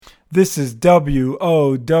This is WOWDLP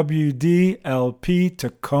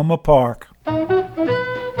Tacoma Park.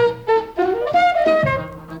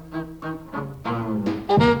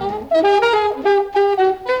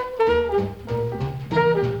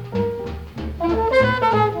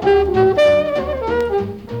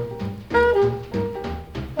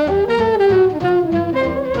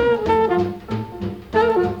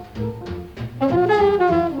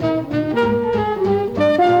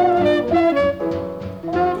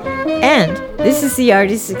 This is the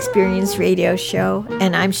Artist Experience Radio Show,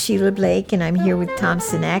 and I'm Sheila Blake, and I'm here with Tom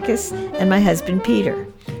Sinakis and my husband, Peter.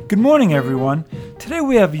 Good morning, everyone. Today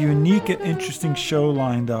we have a unique and interesting show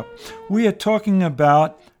lined up. We are talking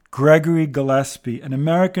about Gregory Gillespie, an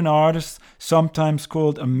American artist, sometimes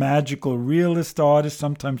called a magical realist artist,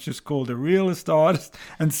 sometimes just called a realist artist,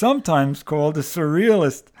 and sometimes called a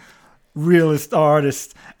surrealist realist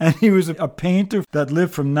artist, and he was a painter that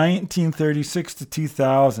lived from 1936 to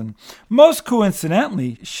 2000. Most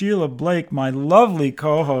coincidentally, Sheila Blake, my lovely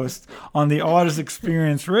co-host on the Artist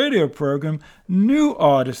Experience radio program, knew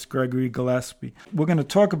artist Gregory Gillespie. We're going to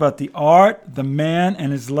talk about the art, the man,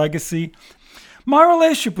 and his legacy. My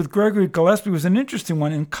relationship with Gregory Gillespie was an interesting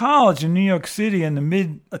one. In college in New York City in the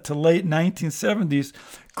mid to late 1970s,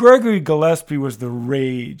 Gregory Gillespie was the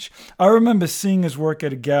rage. I remember seeing his work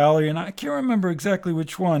at a gallery, and I can't remember exactly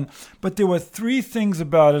which one, but there were three things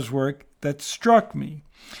about his work that struck me.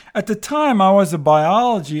 At the time, I was a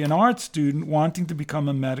biology and art student wanting to become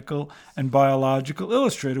a medical and biological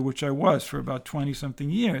illustrator, which I was for about 20-something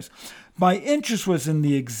years. My interest was in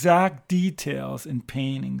the exact details in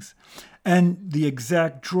paintings and the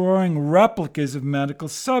exact drawing replicas of medical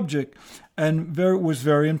subject, and was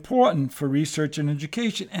very important for research and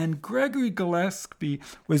education. And Gregory Gillespie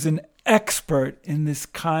was an expert in this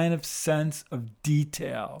kind of sense of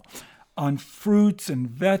detail on fruits and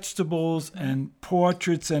vegetables and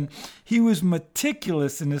portraits, and he was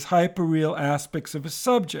meticulous in his hyperreal aspects of his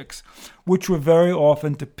subjects, which were very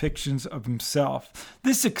often depictions of himself.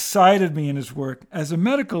 This excited me in his work. As a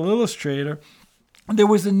medical illustrator, there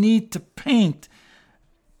was a need to paint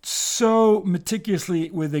so meticulously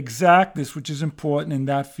with exactness, which is important in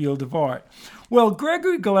that field of art. Well,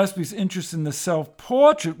 Gregory Gillespie's interest in the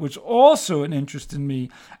self-portrait was also an interest in me,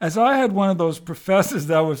 as I had one of those professors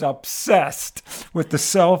that was obsessed with the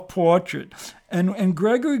self-portrait. And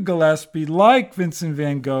Gregory Gillespie, like Vincent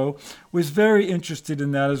van Gogh, was very interested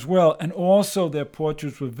in that as well, and also their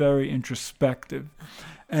portraits were very introspective.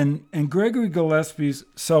 And Gregory Gillespie's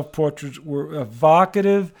self-portraits were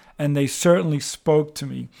evocative, and they certainly spoke to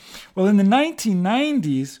me. Well, in the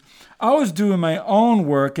 1990s, I was doing my own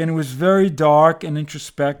work, and it was very dark and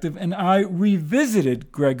introspective, and I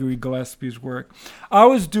revisited Gregory Gillespie's work. I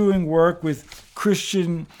was doing work with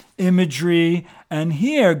Christian imagery, and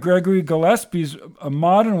here Gregory Gillespie's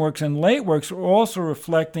modern works and late works are also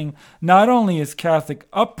reflecting not only his Catholic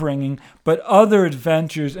upbringing, but other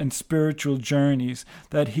adventures and spiritual journeys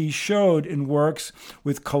that he showed in works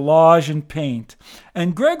with collage and paint.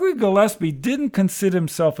 And Gregory Gillespie didn't consider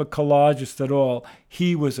himself a collagist at all.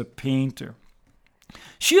 He was a painter.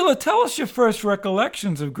 Sheila, tell us your first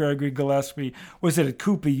recollections of Gregory Gillespie. Was it at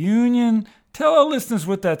Cooper Union? Tell our listeners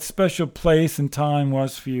what that special place and time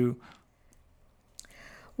was for you.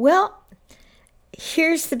 Well,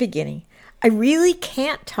 here's the beginning. I really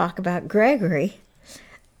can't talk about Gregory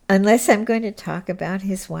unless I'm going to talk about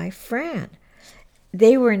his wife, Fran.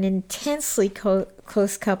 They were an intensely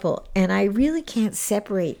close couple, and I really can't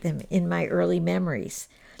separate them in my early memories.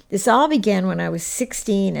 This all began when I was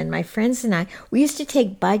 16, and my friends and I, we used to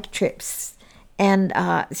take bike trips and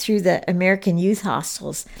through the American youth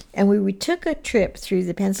hostels, and we took a trip through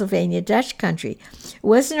the Pennsylvania Dutch country. It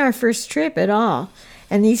wasn't our first trip at all,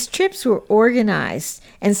 and these trips were organized,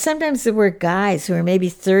 and sometimes there were guys who were maybe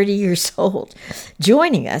 30 years old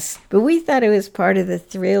joining us, but we thought it was part of the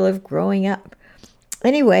thrill of growing up.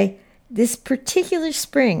 Anyway, this particular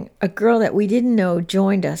spring, a girl that we didn't know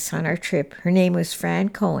joined us on our trip. Her name was Fran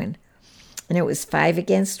Cohen, and it was 5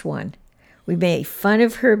 against 1. We made fun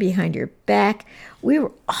of her behind her back. We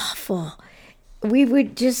were awful. We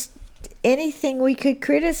would just, anything we could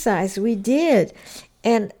criticize, we did.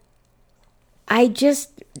 And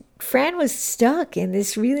Fran was stuck in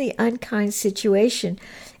this really unkind situation.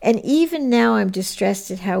 And even now I'm distressed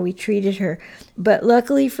at how we treated her. But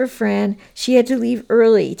luckily for Fran, she had to leave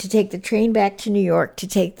early to take the train back to New York to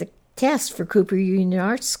take the test for Cooper Union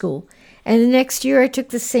Art School. And the next year I took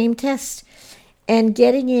the same test. And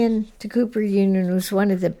getting in to Cooper Union was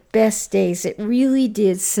one of the best days. It really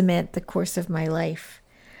did cement the course of my life.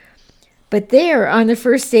 But there, on the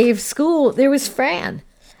first day of school, there was Fran.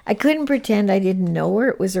 I couldn't pretend I didn't know her.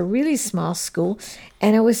 It was a really small school,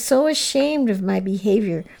 and I was so ashamed of my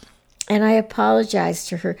behavior. And I apologized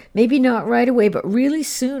to her. Maybe not right away, but really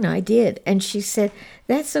soon I did. And she said,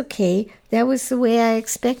 "That's okay. That was the way I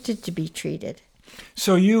expected to be treated."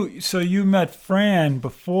 So you met Fran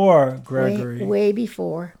before Gregory. Way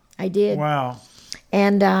before. I did. Wow.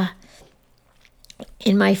 And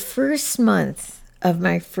in my first month of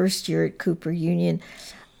my first year at Cooper Union,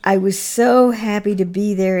 I was so happy to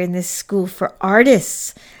be there in this school for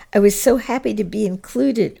artists. I was so happy to be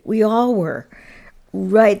included. We all were.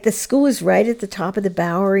 Right, the school was right at the top of the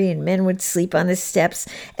Bowery, and men would sleep on the steps,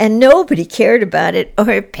 and nobody cared about it,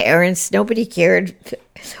 or parents, nobody cared,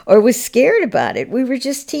 or was scared about it. We were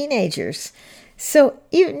just teenagers. So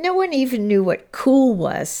no one even knew what cool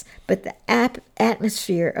was, but the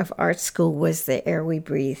atmosphere of art school was the air we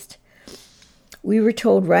breathed. We were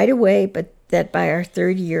told right away, but that by our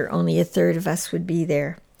third year, only a third of us would be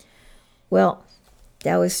there. Well,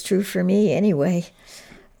 that was true for me anyway.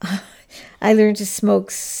 I learned to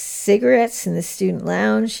smoke cigarettes in the student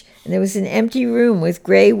lounge, and there was an empty room with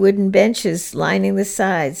gray wooden benches lining the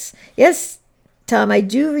sides. Yes, Tom, I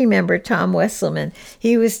do remember Tom Wesselman.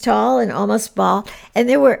 He was tall and almost bald, and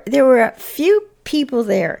there were a few people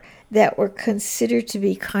there that were considered to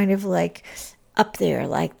be kind of like up there,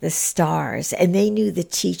 like the stars, and they knew the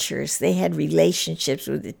teachers. They had relationships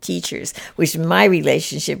with the teachers, which my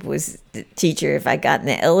relationship was the teacher. If I got in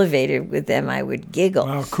the elevator with them, I would giggle.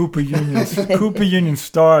 Wow, Cooper Union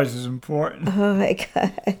stars is important. Oh my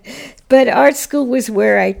God. But art school was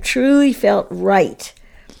where I truly felt right.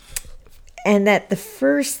 And that the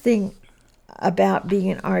first thing about being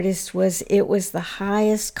an artist was it was the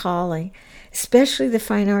highest calling, especially the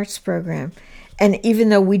fine arts program. And even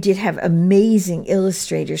though we did have amazing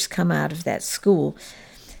illustrators come out of that school,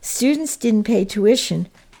 students didn't pay tuition,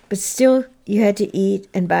 but still you had to eat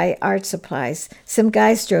and buy art supplies. Some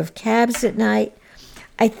guys drove cabs at night.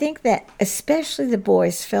 I think that especially the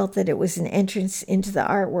boys felt that it was an entrance into the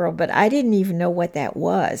art world, but I didn't even know what that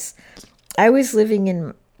was. I was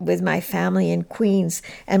living with my family in Queens,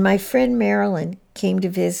 and my friend Marilyn came to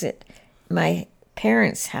visit my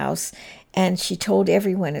parents' house, and she told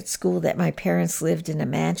everyone at school that my parents lived in a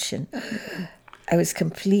mansion. I was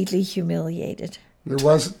completely humiliated. It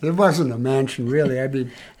wasn't a mansion, really.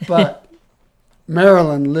 But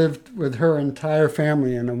Marilyn lived with her entire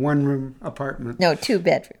family in a one-room apartment. No,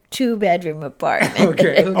 two-bedroom apartment.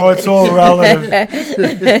 Okay. Oh, it's all relative.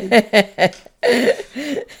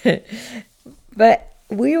 But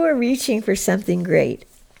we were reaching for something great,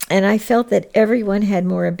 and I felt that everyone had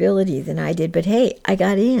more ability than I did. But hey, I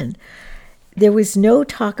got in. There was no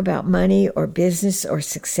talk about money or business or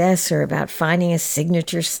success or about finding a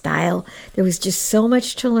signature style. There was just so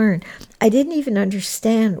much to learn. I didn't even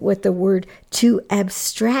understand what the word to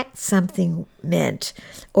abstract something meant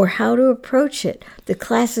or how to approach it. The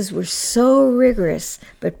classes were so rigorous,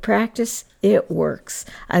 but practice, it works.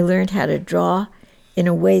 I learned how to draw in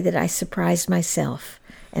a way that I surprised myself,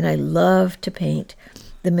 and I love to paint.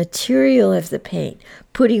 The material of the paint,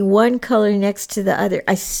 putting one color next to the other,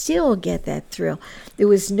 I still get that thrill. There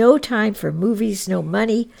was no time for movies, no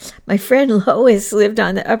money. My friend Lois lived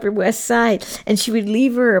on the Upper West Side, and she would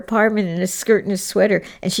leave her apartment in a skirt and a sweater,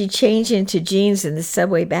 and she'd change into jeans in the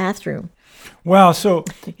subway bathroom. Wow. So,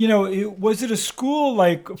 was it a school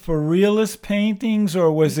like for realist paintings,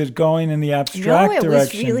 or was it going in the abstract direction? No, it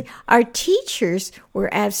was really, our teachers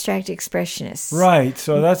were abstract expressionists. Right.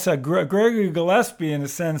 So that's Gregory Gillespie, in a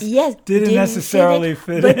sense, yes, didn't necessarily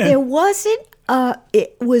fit in. But there wasn't,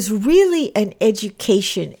 it was really an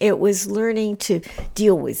education. It was learning to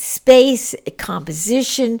deal with space,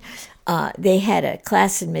 composition. They had a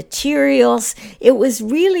class in materials. It was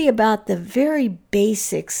really about the very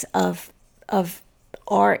basics of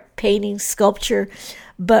art, painting, sculpture,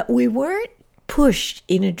 but we weren't pushed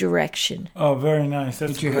in a direction. Oh, very nice.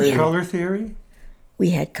 Did you have color theory? We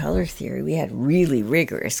had color theory. We had really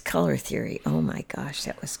rigorous color theory. Oh my gosh,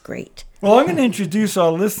 that was great. Well, I'm going to introduce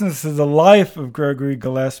our listeners to the life of Gregory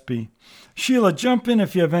Gillespie. Sheila, jump in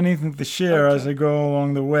if you have anything to share as I go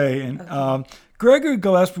along the way. And Gregory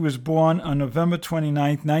Gillespie was born on November 29,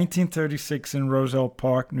 1936 in Roselle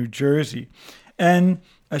Park, New Jersey. And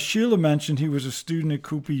as Sheila mentioned, he was a student at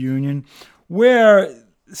Cooper Union, where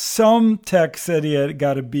some texts said he had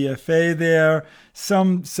got a BFA there.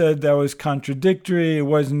 Some said that was contradictory. It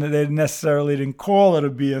wasn't, they necessarily didn't call it a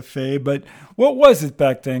BFA, but what was it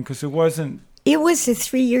back then? Because it wasn't. It was a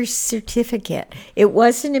 3-year certificate. It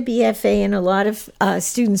wasn't a BFA, and a lot of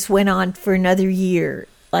students went on for another year,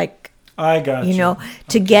 like, I got you.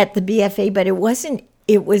 To get the BFA, but it wasn't,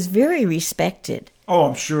 it was very respected. Oh,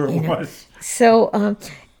 I'm sure it was. So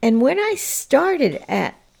And when I started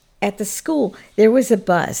at the school, there was a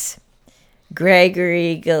buzz.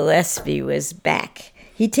 Gregory Gillespie was back.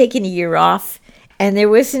 He'd taken a year off, and there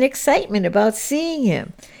was an excitement about seeing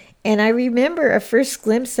him. And I remember a first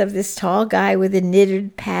glimpse of this tall guy with a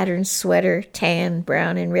knitted patterned sweater, tan,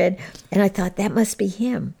 brown, and red, and I thought, that must be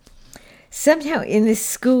him. Somehow in this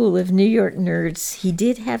school of New York nerds, he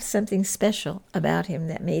did have something special about him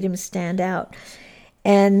that made him stand out.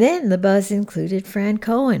 And then the buzz included Fran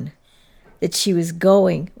Cohen, that she was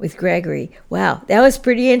going with Gregory. Wow, that was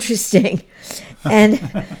pretty interesting.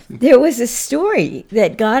 And there was a story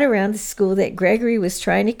that got around the school that Gregory was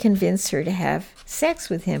trying to convince her to have sex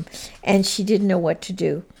with him, and she didn't know what to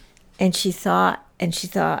do. And she thought,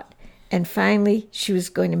 and finally she was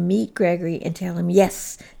going to meet Gregory and tell him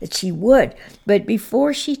yes, that she would. But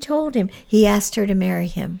before she told him, he asked her to marry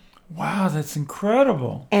him. Wow, that's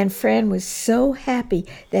incredible. And Fran was so happy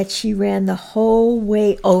that she ran the whole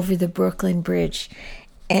way over the Brooklyn Bridge,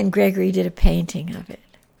 and Gregory did a painting of it.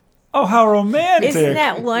 Oh, how romantic. Isn't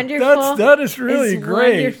that wonderful? That is really it's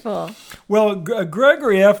great. Wonderful. Well,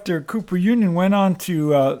 Gregory, after Cooper Union, went on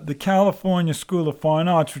to the California School of Fine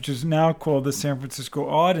Arts, which is now called the San Francisco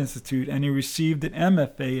Art Institute, and he received an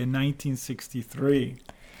MFA in 1963.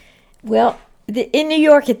 Well, in New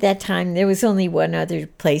York at that time, there was only one other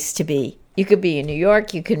place to be. You could be in New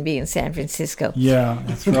York, you could be in San Francisco. Yeah,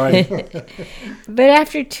 that's right. But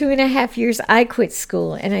after 2.5 years, I quit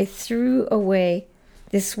school, and I threw away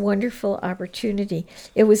this wonderful opportunity.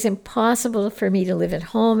 It was impossible for me to live at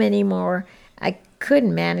home anymore. I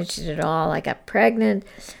couldn't manage it at all. I got pregnant,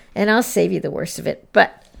 and I'll save you the worst of it.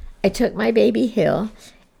 But I took my baby Hill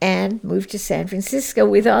and moved to San Francisco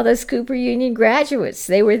with all those Cooper Union graduates.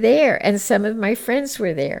 They were there, and some of my friends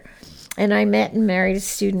were there. And I met and married a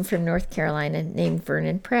student from North Carolina named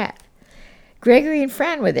Vernon Pratt. Gregory and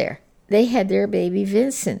Fran were there. They had their baby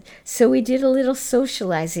Vincent, so we did a little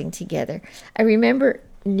socializing together. I remember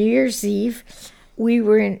New Year's Eve, we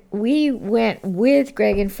went with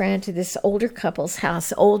Greg and Fran to this older couple's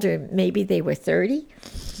house. Older, maybe they were 30.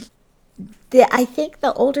 I think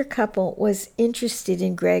the older couple was interested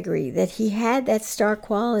in Gregory, that he had that star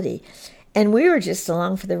quality. And we were just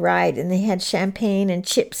along for the ride, and they had champagne and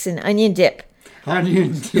chips and onion dip.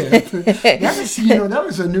 Onion dip. That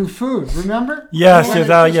was a new food, remember? Yes,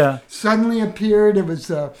 yeah. Suddenly appeared. It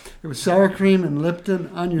was sour cream and Lipton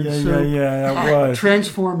onion soup. Yeah, that was.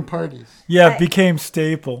 Transformed parties. Yeah, it became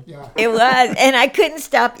staple. Yeah. It was, and I couldn't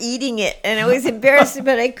stop eating it, and I was embarrassed,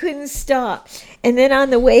 but I couldn't stop. And then on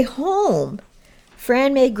the way home,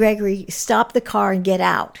 Fran made Gregory stop the car and get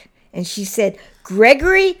out. And she said,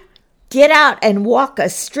 "Gregory, get out and walk a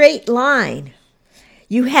straight line.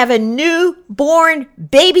 You have a newborn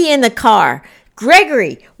baby in the car.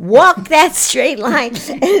 Gregory, walk that straight line."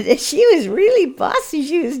 And she was really bossy.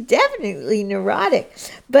 She was definitely neurotic.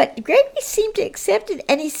 But Gregory seemed to accept it,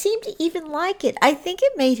 and he seemed to even like it. I think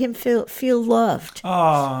it made him feel loved.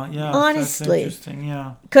 Oh, yeah. Honestly. That's interesting,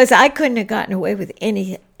 yeah. Because I couldn't have gotten away with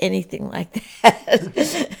anything like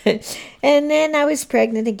that. And then I was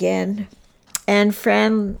pregnant again. And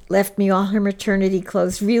Fran left me all her maternity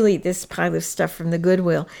clothes, really this pile of stuff from the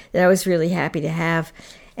Goodwill that I was really happy to have.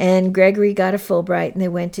 And Gregory got a Fulbright, and they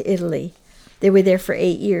went to Italy. They were there for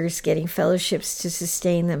 8 years, getting fellowships to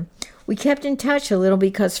sustain them. We kept in touch a little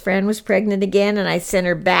because Fran was pregnant again, and I sent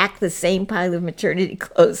her back the same pile of maternity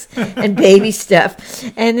clothes and baby stuff.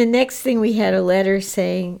 And the next thing, we had a letter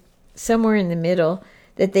saying, somewhere in the middle,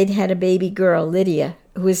 that they'd had a baby girl, Lydia,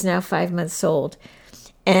 who is now 5 months old,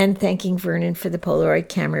 and thanking Vernon for the Polaroid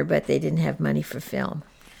camera, but they didn't have money for film.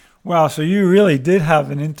 Wow, so you really did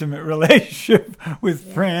have an intimate relationship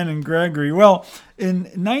with Fran and Gregory. Well, in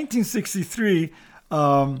 1963,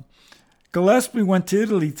 Gillespie went to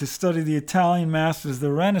Italy to study the Italian masters of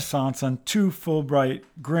the Renaissance on 2 Fulbright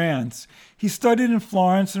grants. He studied in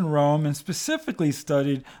Florence and Rome, and specifically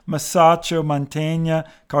studied Masaccio, Mantegna,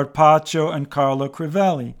 Carpaccio, and Carlo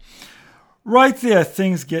Crivelli. Right there,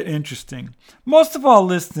 things get interesting. Most of our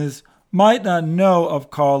listeners might not know of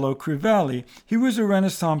Carlo Crivelli. He was a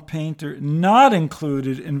Renaissance painter not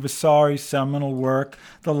included in Vasari's seminal work,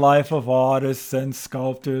 The Life of Artists and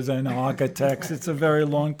Sculptors and Architects. It's a very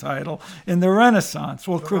long title. In the Renaissance.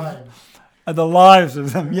 Well, the lives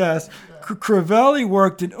of them, yes. Crivelli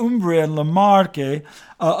worked in Umbria and La Marche,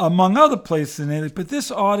 among other places in Italy, but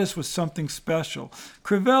this artist was something special.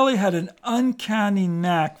 Crivelli had an uncanny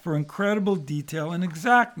knack for incredible detail and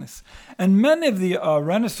exactness, and many of the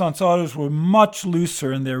Renaissance artists were much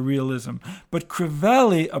looser in their realism, but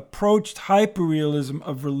Crivelli approached hyperrealism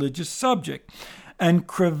of religious subject, and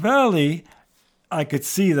Crivelli I could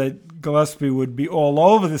see that Gillespie would be all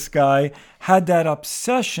over this guy, had that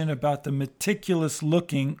obsession about the meticulous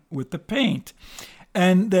looking with the paint.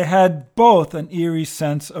 And they had both an eerie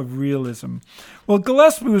sense of realism. Well,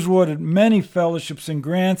 Gillespie was awarded many fellowships and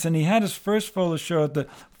grants, and he had his first photo show at the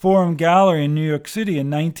Forum Gallery in New York City in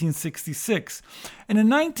 1966. And in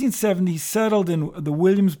 1970, he settled in the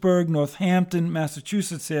Williamsburg, Northampton,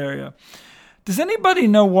 Massachusetts area. Does anybody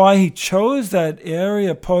know why he chose that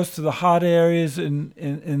area opposed to the hot areas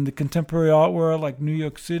in the contemporary art world like New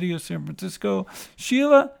York City or San Francisco?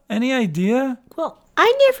 Sheila, any idea? Well,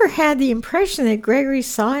 I never had the impression that Gregory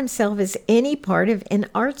saw himself as any part of an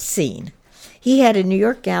art scene. He had a New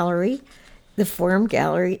York gallery, the Forum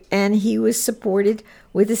Gallery, and he was supported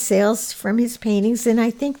with the sales from his paintings, and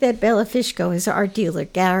I think that Bella Fishko, his art dealer,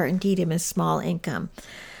 guaranteed him a small income.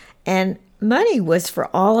 And money was for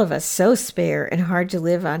all of us so spare and hard to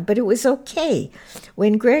live on, but it was okay.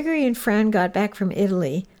 When Gregory and Fran got back from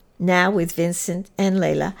Italy, now with Vincent and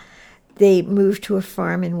Leila, they moved to a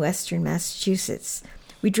farm in western Massachusetts.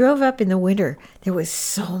 We drove up in the winter. There was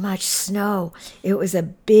so much snow. It was a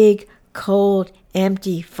big, cold,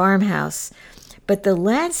 empty farmhouse. But the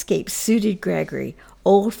landscape suited Gregory.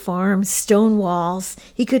 Old farms, stone walls.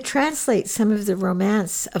 He could translate some of the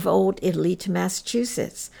romance of old Italy to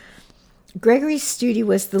Massachusetts. Gregory's studio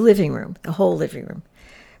was the living room, the whole living room.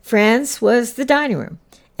 Fran's was the dining room,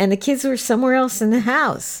 and the kids were somewhere else in the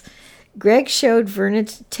house. Greg showed Vernon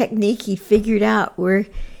a technique he figured out where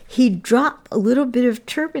he'd drop a little bit of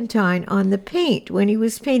turpentine on the paint when he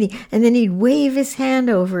was painting, and then he'd wave his hand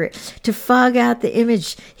over it to fog out the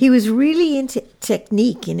image. He was really into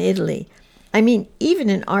technique in Italy. I mean, even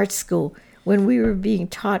in art school, when we were being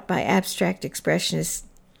taught by abstract expressionists,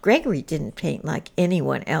 Gregory didn't paint like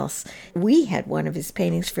anyone else. We had one of his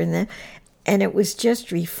paintings from them, and it was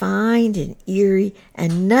just refined and eerie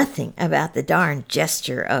and nothing about the darn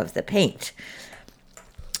gesture of the paint.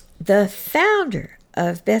 The founder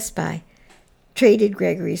of Best Buy traded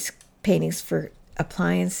Gregory's paintings for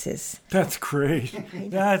appliances. That's great.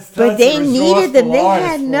 That's but they needed them. They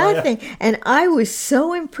had artist, nothing. And I was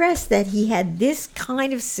so impressed that he had this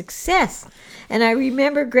kind of success. And I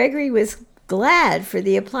remember Gregory was glad for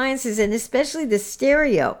the appliances and especially the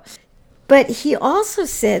stereo. But he also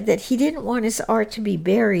said that he didn't want his art to be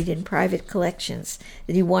buried in private collections,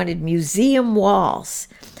 that he wanted museum walls.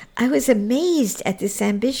 I was amazed at this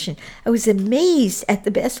ambition. I was amazed at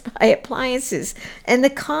the Best Buy appliances and the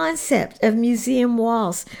concept of museum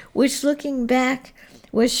walls, which looking back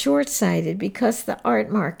was short-sighted because the art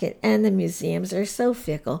market and the museums are so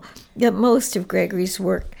fickle that most of Gregory's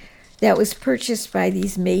work that was purchased by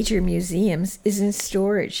these major museums is in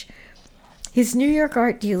storage. His New York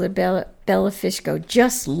art dealer, Bella Fishko,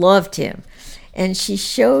 just loved him, and she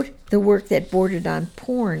showed the work that bordered on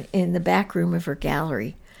porn in the back room of her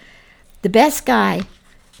gallery. The best guy,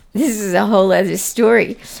 this is a whole other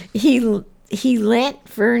story, he lent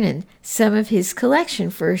Vernon some of his collection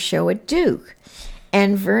for a show at Duke,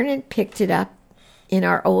 and Vernon picked it up in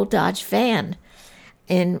our old Dodge van.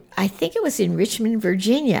 And I think it was in Richmond,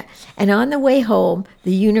 Virginia. And on the way home,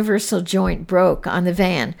 the universal joint broke on the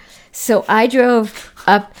van. So I drove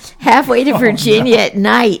up halfway to Virginia at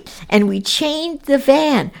night, and we chained the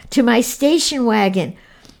van to my station wagon.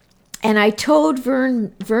 And I towed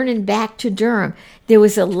Vernon back to Durham. There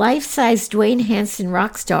was a life-size Dwayne Hansen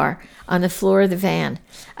rock star on the floor of the van.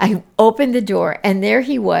 I opened the door, and there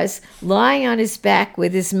he was, lying on his back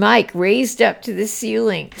with his mic raised up to the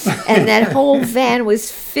ceiling. And that whole van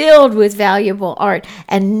was filled with valuable art,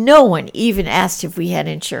 and no one even asked if we had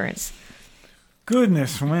insurance.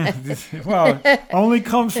 Goodness, man. Wow. Only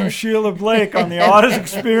comes from Sheila Blake on the Artist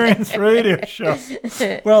Experience radio show.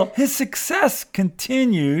 Well, his success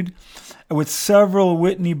continued with several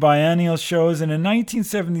Whitney Biennial shows, and in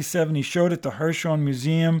 1977 he showed at the Hirshhorn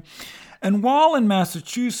Museum. And while in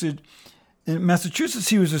Massachusetts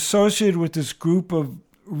he was associated with this group of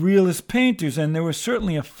realist painters, and there was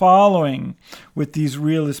certainly a following with these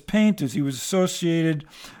realist painters. He was associated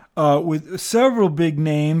with several big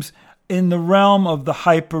names in the realm of the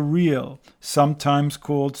hyperreal, sometimes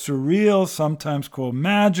called surreal, sometimes called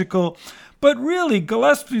magical. But really,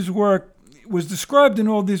 Gillespie's work was described in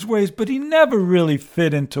all these ways, but he never really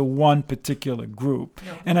fit into one particular group.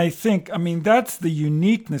 No. And I think, that's the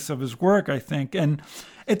uniqueness of his work, I think. And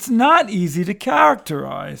it's not easy to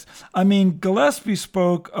characterize. Gillespie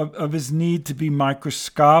spoke of his need to be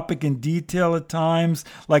microscopic in detail at times,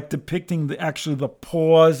 like depicting the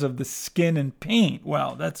pores of the skin in paint.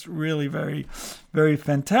 Wow, that's really very, very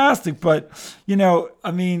fantastic. But,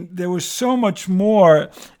 there was so much more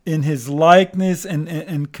in his likeness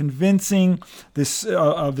and convincing this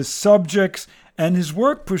of his subjects And his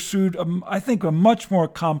work pursued, I think, a much more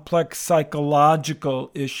complex psychological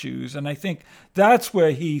issues. And I think that's where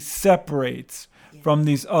he separates from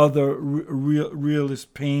these other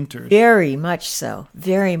realist painters. Very much so.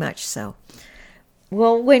 Very much so.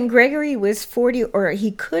 Well, when Gregory was 40, or he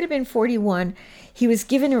could have been 41, he was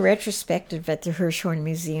given a retrospective at the Hirshhorn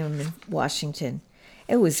Museum in Washington.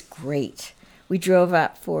 It was great. We drove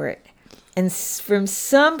up for it. And from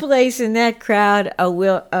someplace in that crowd, a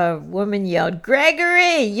woman yelled,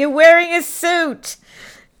 "Gregory, you're wearing a suit!"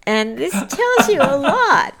 And this tells you a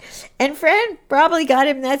lot. And Fran probably got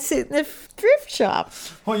him that suit in the thrift shop.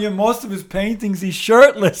 Well, yeah, most of his paintings, he's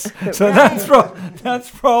shirtless. So Right. that's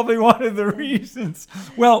probably one of the reasons.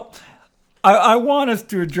 Well, I want us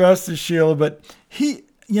to address this, Sheila, but he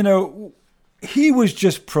was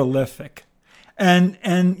just prolific. And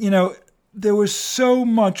there was so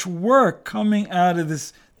much work coming out of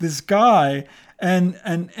this guy,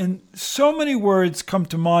 and so many words come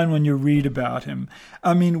to mind when you read about him.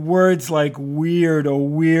 I mean, words like weird or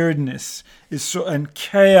weirdness and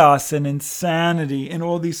chaos and insanity and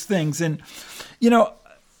all these things. And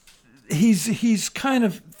he's kind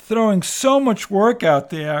of throwing so much work out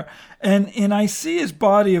there, and I see his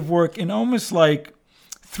body of work in almost like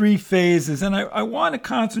three phases, and I want to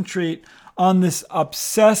concentrate on this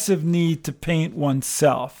obsessive need to paint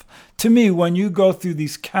oneself. To me, when you go through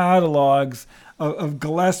these catalogs of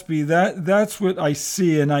Gillespie, that's what I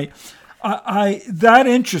see, and I that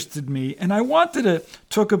interested me, and I wanted to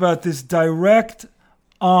talk about this direct,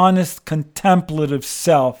 honest, contemplative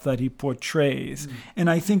self that he portrays, and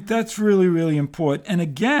I think that's really, really important. And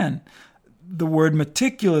again, the word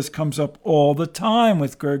meticulous comes up all the time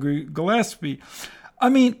with Gregory Gillespie. I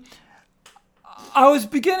mean, I was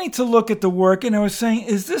beginning to look at the work, and I was saying,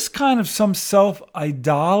 is this kind of some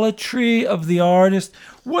self-idolatry of the artist?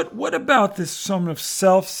 What about this some of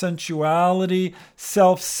self-sensuality,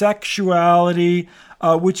 self-sexuality,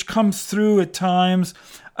 which comes through at times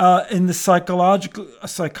in the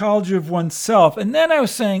psychology of oneself? And then I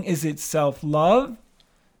was saying, is it self-love?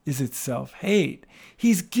 Is it self-hate?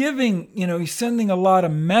 He's giving, he's sending a lot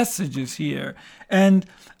of messages here. And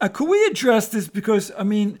could we address this? Because, I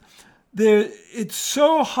mean, it's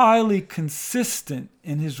so highly consistent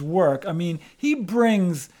in his work. I mean, he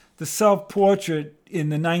brings the self-portrait in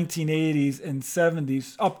the 1980s and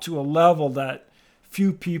 70s up to a level that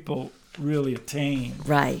few people really attain.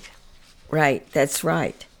 Right. That's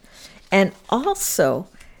right. And also,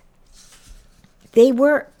 they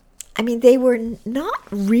were not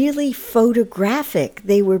really photographic.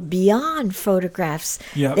 They were beyond photographs.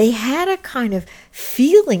 Yep. They had a kind of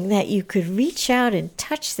feeling that you could reach out and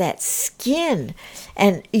touch that skin.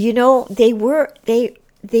 And,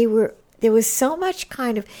 there was so much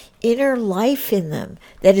kind of inner life in them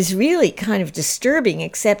that is really kind of disturbing,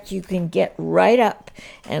 except you can get right up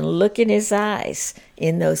and look in his eyes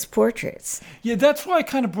in those portraits. Yeah, that's why I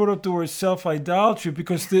kind of brought up the word self-idolatry,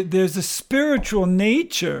 because there's a spiritual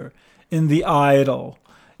nature in the idol,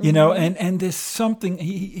 and there's something,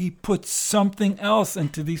 he puts something else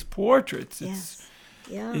into these portraits. Yes.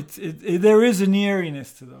 Yeah. There is an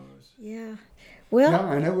eeriness to those. Yeah. Well,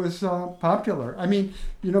 yeah, and it was popular. I mean,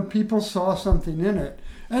 people saw something in it,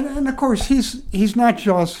 and of course he's not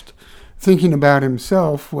just thinking about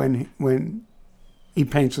himself when he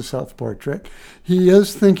paints a self-portrait. He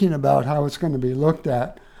is thinking about how it's going to be looked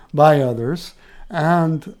at by others,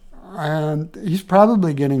 and he's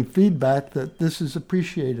probably getting feedback that this is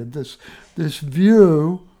appreciated. This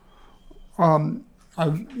view,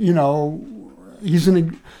 he's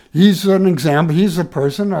an example. He's a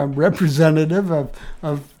person, a representative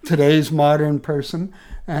of today's modern person,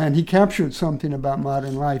 and he captured something about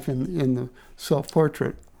modern life in the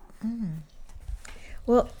self-portrait.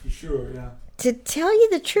 Well, For sure, yeah. to tell you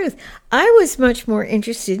the truth, I was much more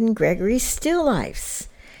interested in Gregory's still lifes.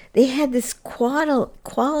 They had this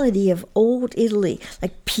quality of old Italy,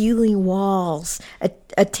 like peeling walls,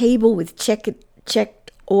 a table with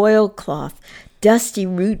checked oilcloth, dusty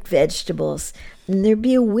root vegetables, and there'd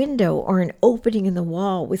be a window or an opening in the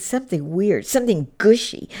wall with something weird, something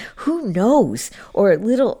gushy, who knows, or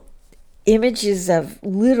little images of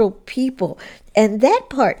little people. And that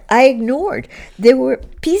part I ignored. There were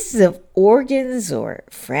pieces of organs or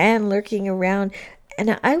Fran lurking around,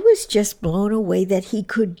 and I was just blown away that he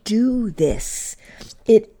could do this.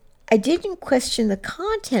 I didn't question the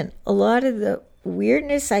content. A lot of the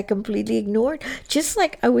weirdness I completely ignored, just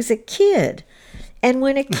like I was a kid. And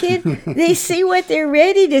when a kid, they see what they're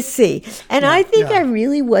ready to see. And I think I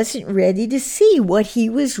really wasn't ready to see what he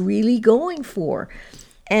was really going for.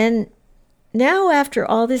 And now, after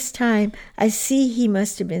all this time, I see he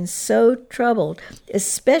must have been so troubled,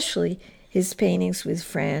 especially his paintings with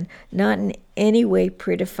Fran, not in any way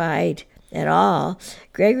prettified at all.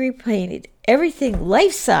 Gregory painted everything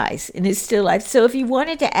life-size in his still life. So if he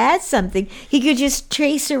wanted to add something, he could just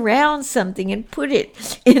trace around something and put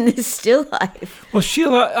it in the still life. Well,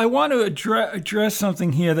 Sheila, I want to address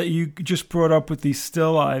something here that you just brought up with these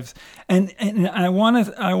still lives, and I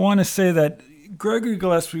want to say that Gregory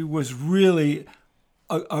Gillespie was really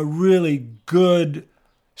a really good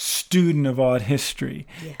student of art history,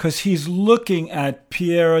 because he's looking at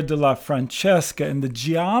Piero della Francesca and the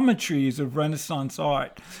geometries of Renaissance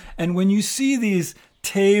art. And when you see these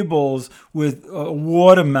tables with a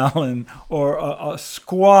watermelon or a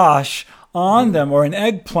squash on them, or an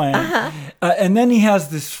eggplant, and then he has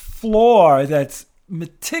this floor that's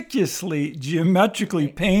meticulously geometrically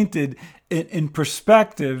painted in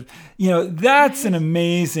perspective, that's an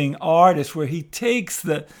amazing artist, where he takes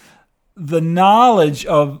the knowledge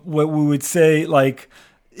of what we would say, like,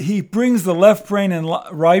 he brings the left brain and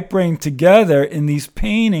right brain together in these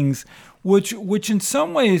paintings, which in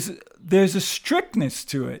some ways there's a strictness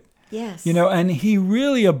to it. Yes. And he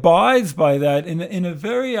really abides by that in a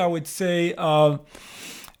very, I would say, the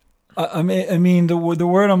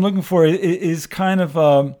word I'm looking for is kind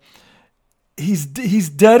of, he's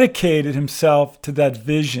dedicated himself to that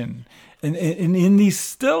vision. And in these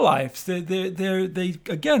still lifes, he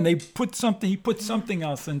put something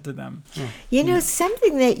else into them.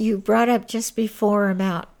 Something that you brought up just before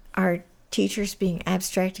about our teachers being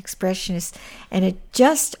abstract expressionists, and it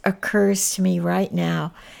just occurs to me right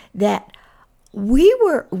now that we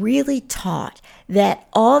were really taught that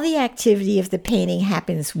all the activity of the painting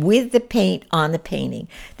happens with the paint on the painting,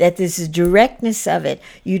 that there's a directness of it.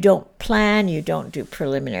 You don't plan, you don't do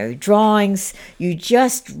preliminary drawings, you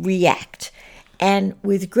just react. And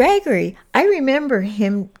with Gregory, I remember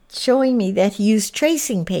him showing me that he used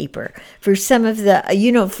tracing paper for some of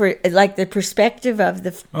the, for like the perspective of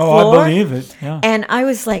the floor. Oh, I believe it, yeah. And I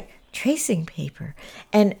was like, tracing paper.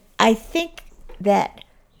 And I think that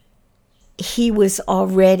he was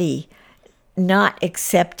already not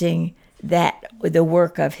accepting that the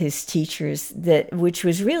work of his teachers, which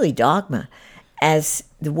was really dogma, as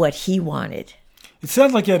what he wanted. It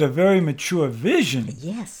sounds like he had a very mature vision.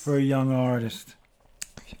 Yes. For a young artist.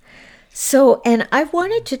 So, and I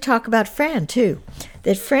wanted to talk about Fran too,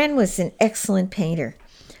 that Fran was an excellent painter.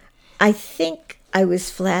 I think I was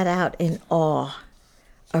flat out in awe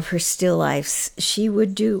of her still lifes. She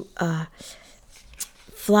would do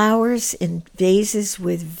flowers in vases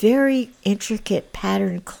with very intricate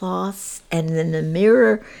patterned cloths, and then the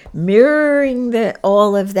mirroring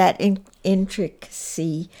all of that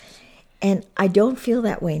intricacy. And I don't feel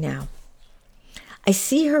that way now. I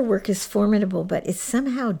see her work as formidable, but it's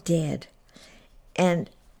somehow dead. And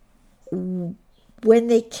when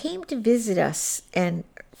they came to visit us, and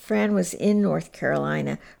Fran was in North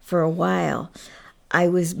Carolina for a while, I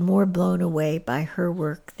was more blown away by her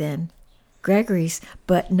work than Gregory's,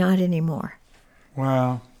 but not anymore.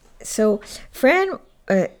 Wow. So Fran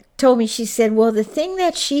told me, she said, well, the thing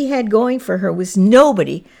that she had going for her was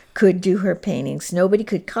nobody could do her paintings. Nobody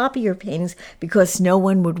could copy her paintings because no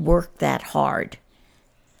one would work that hard.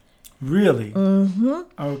 Really? Mm-hmm.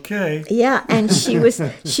 Okay. Yeah, and she was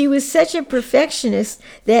such a perfectionist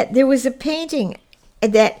that there was a painting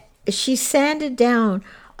that she sanded down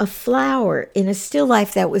a flower in a still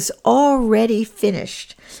life that was already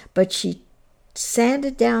finished, but she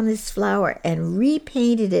sanded down this flower and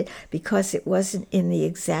repainted it because it wasn't in the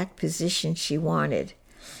exact position she wanted.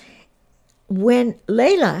 When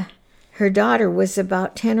Layla, her daughter, was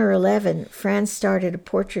about 10 or 11, Fran started a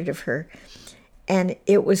portrait of her, and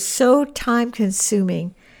it was so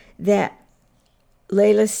time-consuming that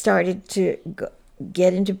Layla started to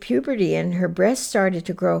get into puberty and her breasts started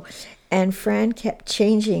to grow, and Fran kept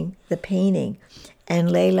changing the painting, and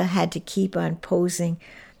Layla had to keep on posing.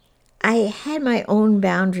 I had my own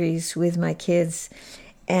boundaries with my kids,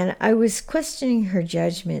 and I was questioning her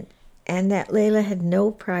judgment, and that Layla had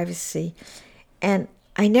no privacy, and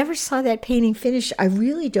I never saw that painting finish. I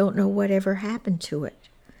really don't know whatever happened to it.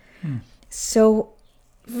 So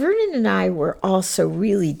Vernon and I were also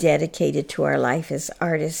really dedicated to our life as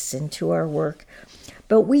artists and to our work.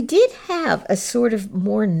 But we did have a sort of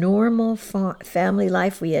more normal family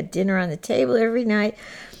life. We had dinner on the table every night,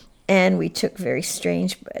 and we took very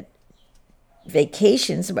strange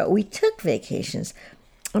vacations, but we took vacations.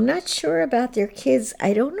 I'm not sure about their kids.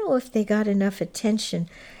 I don't know if they got enough attention.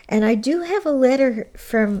 And I do have a letter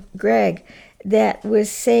from Greg that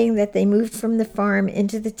was saying that they moved from the farm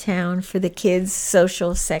into the town for the kids'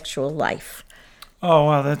 social, sexual life. Oh,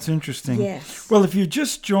 wow, that's interesting. Yes. Well, if you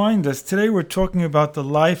just joined us, today we're talking about the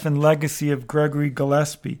life and legacy of Gregory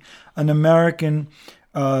Gillespie, an American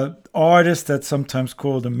artist that's sometimes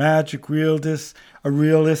called a magic realist,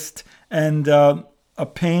 and a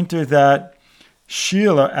painter that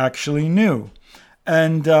Sheila actually knew.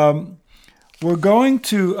 And we're going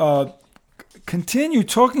to continue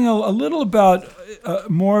talking a little about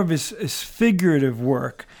more of his figurative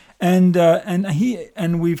work. And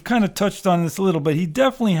we've kind of touched on this a little, but he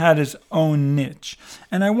definitely had his own niche.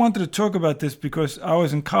 And I wanted to talk about this because I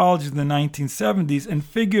was in college in the 1970s, and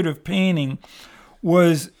figurative painting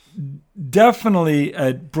was definitely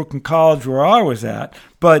at Brooklyn College where I was at,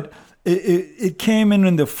 but it came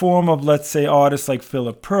in the form of, let's say, artists like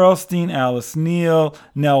Philip Pearlstein, Alice Neal,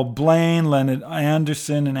 Nell Blaine, Leonard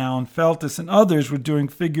Anderson, and Alan Feltus, and others were doing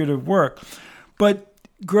figurative work. But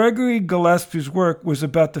Gregory Gillespie's work was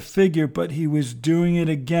about the figure, but he was doing it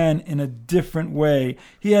again in a different way.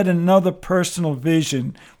 He had another personal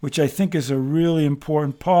vision, which I think is a really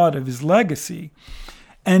important part of his legacy.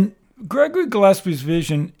 And Gregory Gillespie's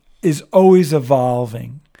vision is always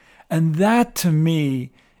evolving. And that, to me,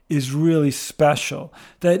 is really special,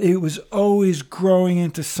 that it was always growing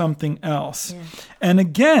into something else. Yeah. And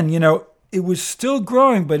again, it was still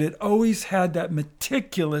growing, but it always had that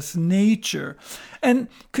meticulous nature. And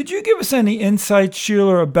could you give us any insight,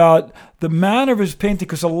 Sheila, about the manner of his painting?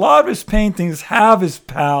 Because a lot of his paintings have his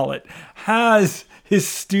palette, has his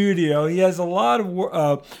studio. He has a lot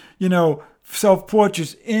of,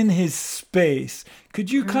 self-portraits in his space.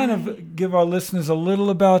 Could you kind of give our listeners a little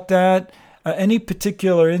about that? Any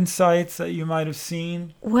particular insights that you might have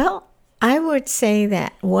seen? Well, I would say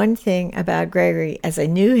that one thing about Gregory, as I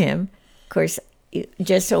knew him, of course,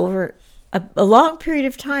 just over a long period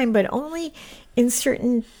of time, but only in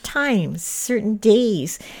certain times, certain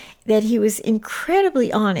days, that he was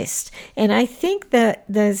incredibly honest. And I think that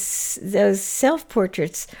those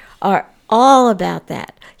self-portraits are all about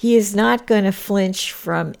that. He is not going to flinch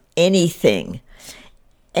from anything.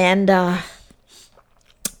 And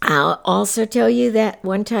I'll also tell you that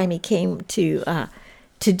one time he came to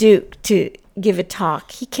give a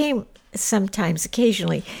talk. He came sometimes,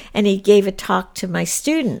 occasionally, and he gave a talk to my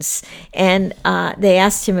students. And they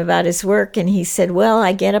asked him about his work, and he said, well,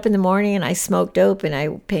 I get up in the morning and I smoke dope and I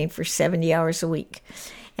paint for 70 hours a week.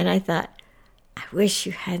 And I thought, I wish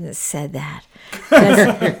you hadn't said that.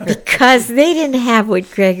 Because they didn't have what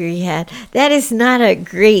Gregory had. That is not a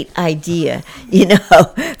great idea,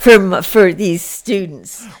 for these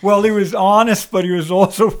students. Well, he was honest, but he was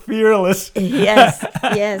also fearless. Yes.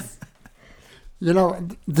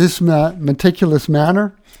 This meticulous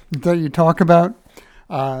manner that you talk about,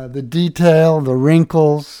 the detail, the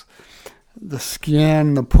wrinkles, the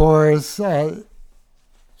skin, the pores,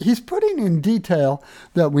 he's putting in detail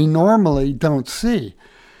that we normally don't see.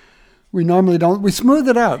 We normally don't. We smooth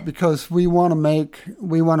it out because we want to make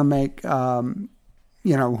who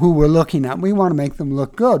we're looking at. We want to make them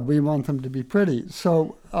look good. We want them to be pretty.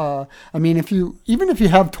 So, if you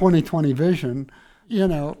have 20/20 vision,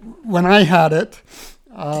 when I had it,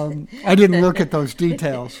 I didn't look at those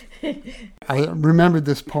details. I remembered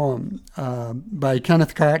this poem by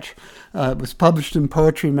Kenneth Koch. It was published in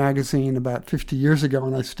Poetry Magazine about 50 years ago,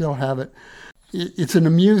 and I still have it. It's an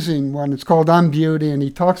amusing one. It's called On Beauty, and he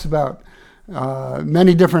talks about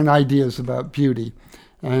many different ideas about beauty.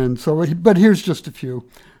 And so, but here's just a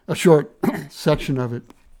short section of it.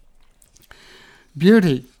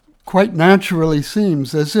 Beauty quite naturally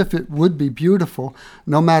seems as if it would be beautiful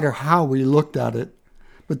no matter how we looked at it.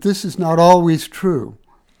 But this is not always true.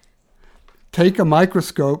 Take a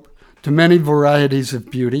microscope to many varieties of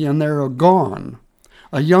beauty, and they're gone.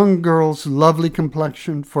 A young girl's lovely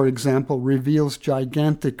complexion, for example, reveals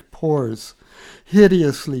gigantic pores,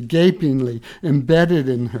 hideously, gapingly embedded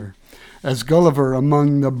in her, as Gulliver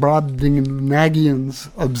among the Brobdingnagians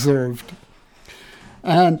observed.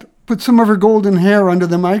 And put some of her golden hair under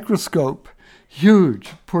the microscope. Huge,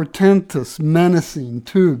 portentous, menacing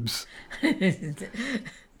tubes.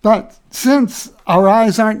 But since our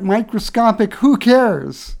eyes aren't microscopic, who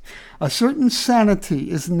cares? A certain sanity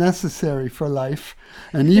is necessary for life,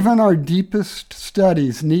 and even our deepest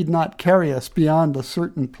studies need not carry us beyond a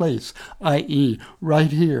certain place, i.e.,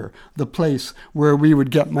 right here, the place where we would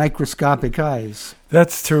get microscopic eyes.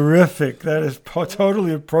 That's terrific. That is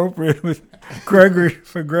totally appropriate with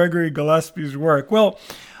Gregory Gillespie's work. Well,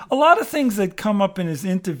 a lot of things that come up in his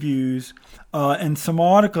interviews and some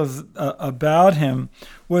articles about him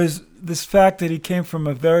was this fact that he came from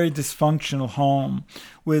a very dysfunctional home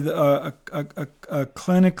with a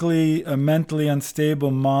clinically, mentally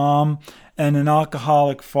unstable mom and an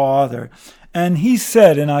alcoholic father. And he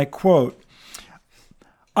said, and I quote,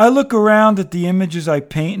 I look around at the images I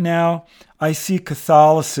paint now. I see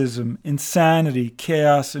Catholicism, insanity,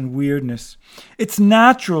 chaos, and weirdness. It's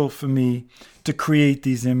natural for me to create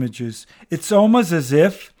these images. It's almost as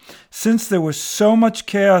if, since there was so much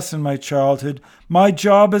chaos in my childhood, my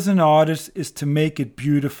job as an artist is to make it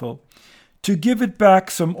beautiful, to give it back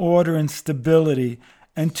some order and stability,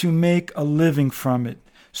 and to make a living from it.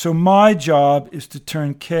 So my job is to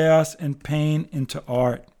turn chaos and pain into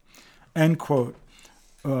art. End quote.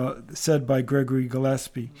 Said by Gregory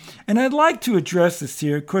Gillespie. And I'd like to address this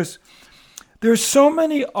here because there are so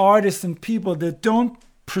many artists and people that don't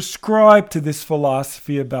prescribe to this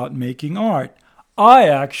philosophy about making art. I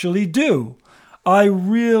actually do.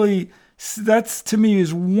 That's to me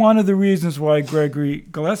is one of the reasons why Gregory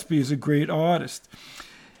Gillespie is a great artist.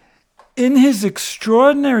 In his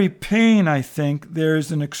extraordinary pain, I think, there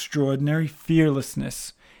is an extraordinary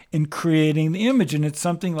fearlessness in creating the image. And it's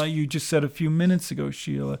something like you just said a few minutes ago,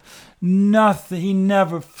 Sheila. He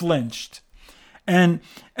never flinched. And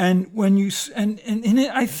when you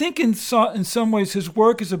I think in some ways his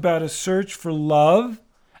work is about a search for love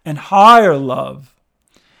and higher love.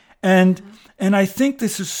 And I think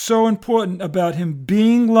this is so important about him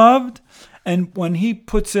being loved. And when he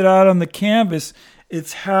puts it out on the canvas,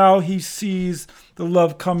 it's how he sees the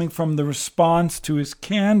love coming from the response to his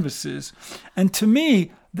canvases. And to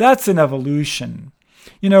me, that's an evolution.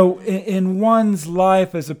 You know, in one's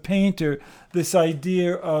life as a painter, this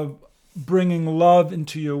idea of bringing love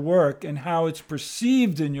into your work and how it's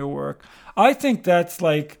perceived in your work, I think that's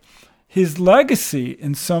like his legacy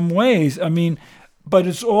in some ways. I mean, but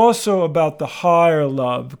it's also about the higher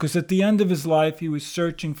love, because at the end of his life, he was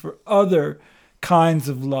searching for other kinds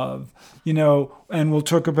of love, you know, and we'll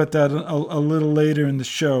talk about that a little later in the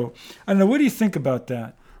show. I don't know, what do you think about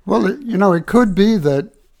that? Well, you know, it could be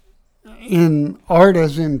that in art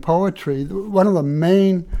as in poetry, one of the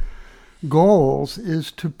main goals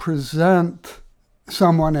is to present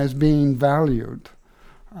someone as being valued,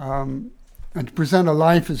 and to present a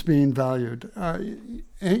life as being valued.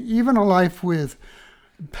 Even a life with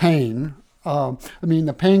pain. I mean,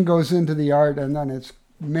 the pain goes into the art and then it's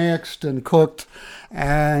mixed and cooked,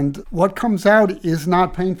 and what comes out is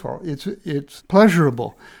not painful. It's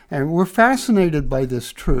pleasurable. And we're fascinated by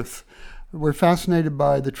this truth. We're fascinated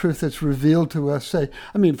by the truth that's revealed to us. Say,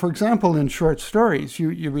 I mean, for example, in short stories,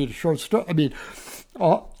 you read a short story. I mean,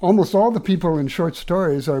 almost all the people in short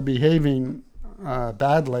stories are behaving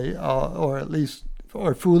badly, or at least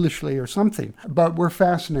or foolishly or something. But we're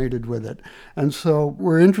fascinated with it. And so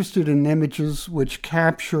we're interested in images which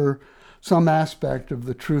capture some aspect of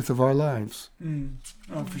the truth of our lives.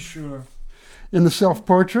 Oh, for sure. In the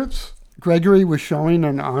self-portraits, Gregory was showing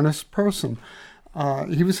an honest person.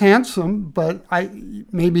 He was handsome, but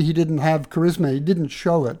maybe he didn't have charisma. He didn't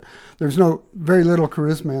show it. There's very little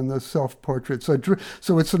charisma in the self-portrait.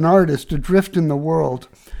 So it's an artist adrift in the world.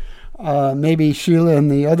 Maybe Sheila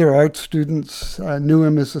and the other art students knew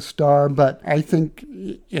him as a star, but I think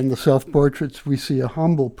in the self-portraits we see a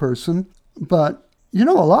humble person. But, you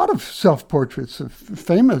know, a lot of self-portraits of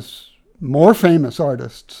more famous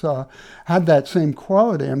artists had that same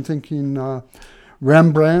quality. I'm thinking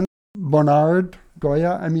Rembrandt, Bonnard,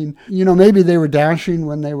 Goya. I mean, you know, maybe they were dashing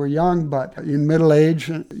when they were young, but in middle age,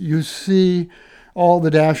 you see all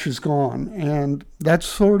the dash is gone. And that's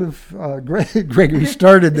sort of, Gregory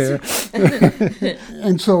started there.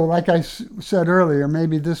 And so, like I said earlier,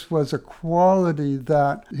 maybe this was a quality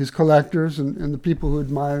that his collectors and the people who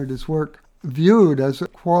admired his work viewed as a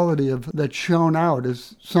quality that shone out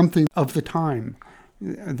as something of the time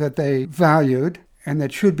that they valued and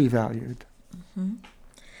that should be valued. Mm-hmm.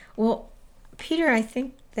 Well, Peter, I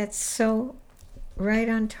think that's so right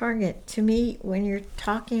on target. To me, when you're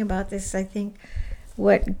talking about this, I think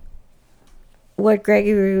what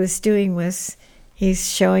Gregory was doing was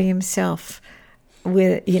he's showing himself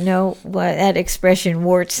with, you know, that expression,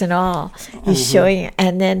 warts and all. He's showing,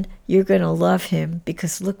 and then you're going to love him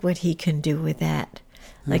because look what he can do with that.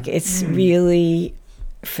 Like, it's really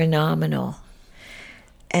phenomenal.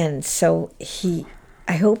 And so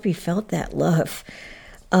I hope he felt that love.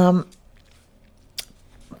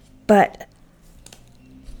 But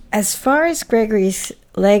as far as Gregory's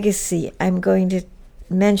legacy, I'm going to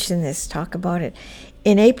mention this, talk about it.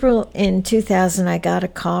 In April in 2000, I got a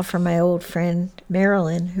call from my old friend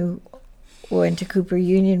Marilyn, who went to Cooper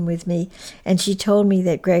Union with me, and she told me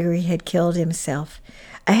that Gregory had killed himself.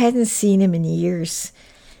 I hadn't seen him in years,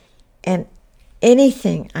 and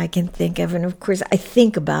anything I can think of, and of course I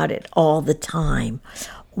think about it all the time.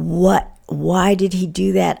 Why did he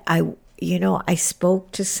do that? I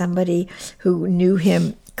spoke to somebody who knew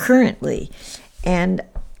him currently, and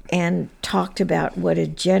and talked about what a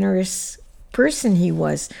generous person he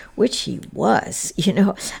was, which he was.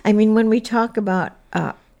 I mean, when we talk about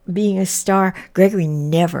being a star, Gregory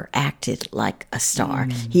never acted like a star.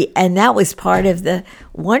 And that was part of the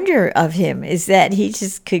wonder of him, is that he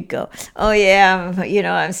just could go, oh yeah,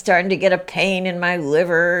 I'm starting to get a pain in my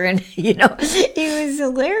liver, and he was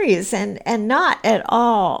hilarious and not at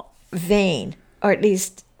all vain, or at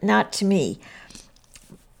least not to me.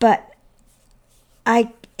 But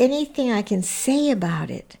anything I can say about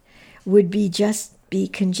it would be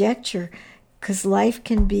conjecture, because life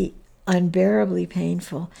can be unbearably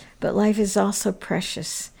painful, but life is also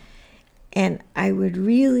precious. And I would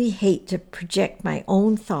really hate to project my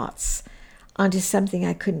own thoughts onto something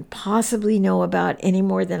I couldn't possibly know about any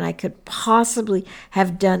more than I could possibly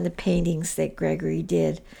have done the paintings that Gregory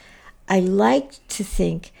did. I liked to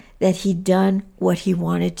think that he'd done what he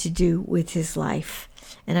wanted to do with his life.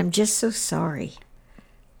 And I'm just so sorry.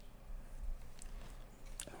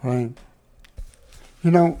 Right.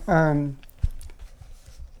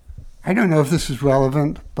 I don't know if this is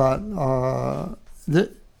relevant, but the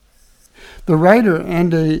writer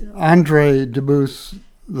Andre Dubus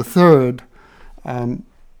III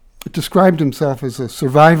described himself as a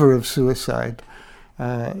survivor of suicide.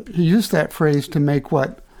 He used that phrase to make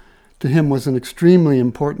what to him was an extremely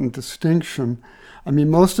important distinction. I mean,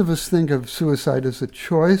 most of us think of suicide as a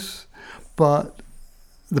choice, but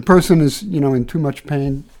the person is, in too much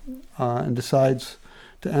pain and decides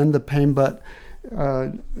to end the pain. But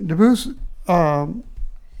Dubus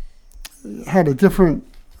had a different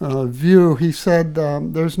view. He said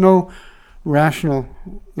there's no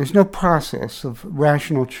process of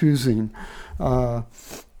rational choosing.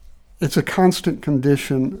 It's a constant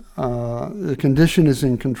condition. The condition is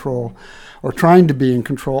in control, or trying to be in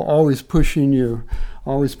control, always pushing you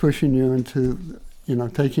into,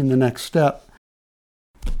 taking the next step.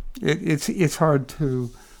 It's hard to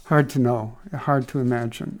know, hard to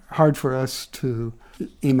imagine, hard for us to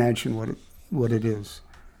imagine what it is.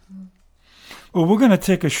 Well, we're going to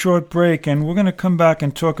take a short break, and we're going to come back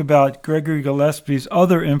and talk about Gregory Gillespie's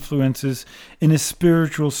other influences in his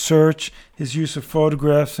spiritual search, his use of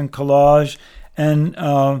photographs and collage, and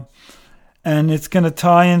it's going to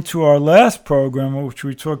tie into our last program, which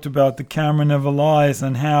we talked about The Camera Never Lies,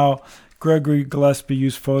 and how Gregory Gillespie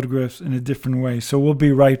used photographs in a different way. So we'll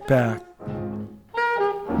be right back.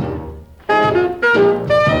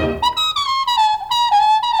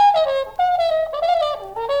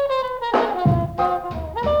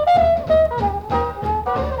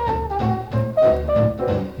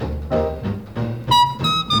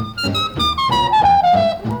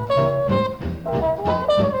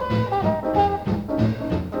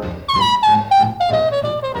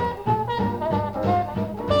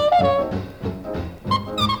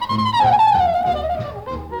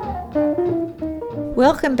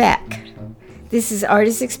 Welcome back. This is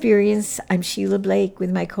Artist Experience. I'm Sheila Blake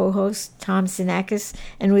with my co-host Tom Sinakis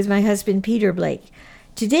and with my husband Peter Blake.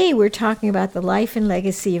 Today we're talking about the life and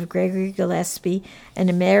legacy of Gregory Gillespie, an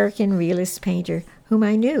American realist painter whom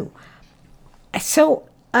I knew. So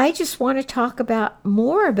I just want to talk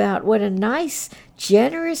more about what a nice,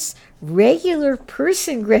 generous, regular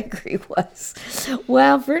person Gregory was.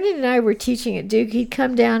 While Vernon and I were teaching at Duke, he'd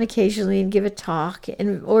come down occasionally and give a talk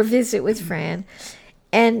or visit with Fran.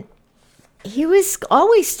 And he was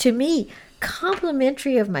always, to me,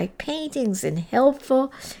 complimentary of my paintings and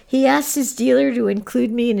helpful. He asked his dealer to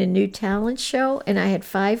include me in a new talent show, and I had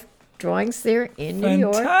 5 drawings there in New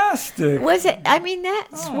York. Fantastic. Was it? I mean,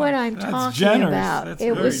 that's what I'm talking generous. about.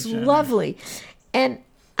 It was generous. Lovely. And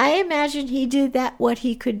I imagine he did what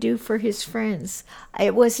he could do for his friends.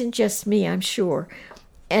 It wasn't just me, I'm sure.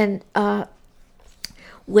 And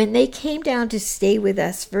when they came down to stay with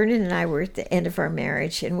us, Vernon and I were at the end of our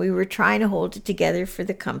marriage, and we were trying to hold it together for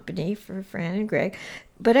the company, for Fran and Greg.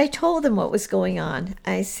 But I told them what was going on.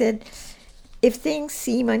 I said, if things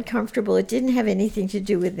seem uncomfortable, it didn't have anything to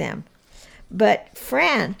do with them. But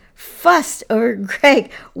Fran fussed over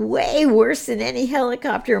Greg way worse than any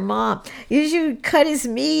helicopter mom. Usually would cut his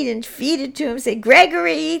meat and feed it to him, say,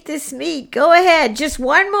 Gregory, eat this meat. Go ahead, just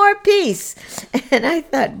one more piece. And I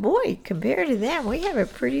thought, boy, compared to them, we have a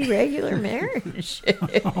pretty regular marriage.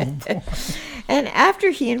 And after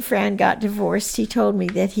he and Fran got divorced, he told me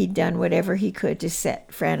that he'd done whatever he could to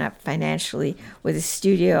set Fran up financially with a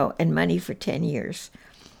studio and money for 10 years.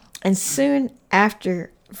 And soon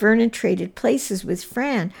after, Vernon traded places with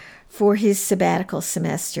Fran for his sabbatical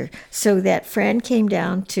semester, so that Fran came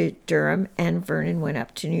down to Durham and Vernon went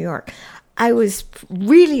up to New York. I was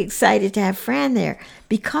really excited to have Fran there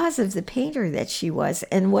because of the painter that she was,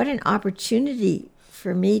 and what an opportunity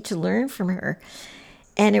for me to learn from her.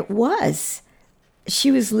 And it was.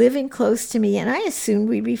 She was living close to me, and I assumed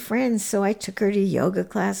we'd be friends, so I took her to yoga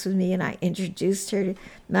class with me, and I introduced her to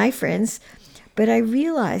my friends. But I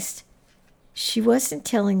realized she wasn't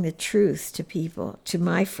telling the truth to people, to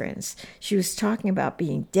my friends. She was talking about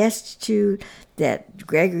being destitute, that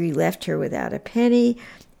Gregory left her without a penny,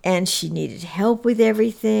 and she needed help with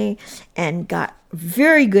everything, and got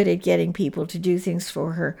very good at getting people to do things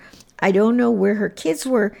for her. I don't know where her kids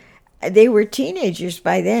were. They were teenagers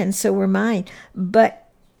by then, so were mine. But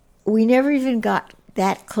we never even got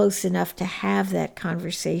that close enough to have that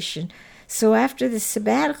conversation. So after the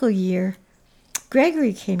sabbatical year,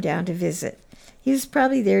 Gregory came down to visit. He was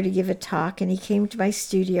probably there to give a talk, and he came to my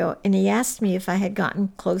studio, and he asked me if I had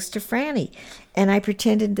gotten close to Franny. And I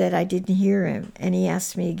pretended that I didn't hear him. And he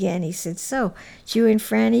asked me again. He said, "So, you and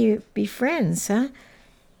Franny be friends, huh?"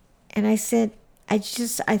 And I said, I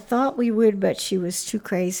thought we would, but she was too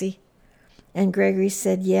crazy. And Gregory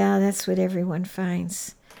said, "Yeah, that's what everyone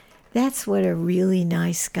finds." That's what a really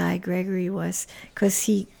nice guy Gregory was, because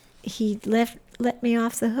he let me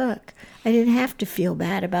off the hook. I didn't have to feel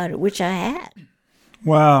bad about it, which I had.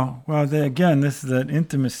 Wow. Well, again, this is that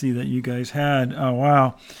intimacy that you guys had. Oh,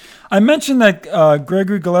 wow. I mentioned that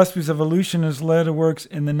Gregory Gillespie's evolution in his later works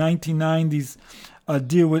in the 1990s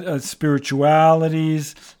deal with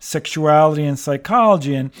spiritualities, sexuality, and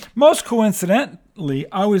psychology. And most coincidentally,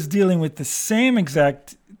 I was dealing with the same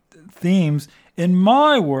exact themes in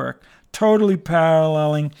my work, totally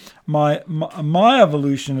paralleling my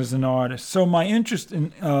evolution as an artist. So my interest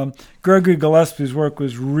in Gregory Gillespie's work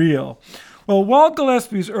was real. Well, while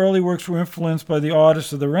Gillespie's early works were influenced by the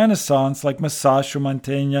artists of the Renaissance, like Masaccio,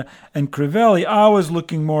 Mantegna, and Crivelli, I was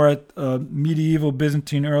looking more at medieval,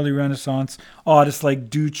 Byzantine, early Renaissance artists like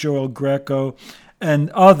Duccio, El Greco,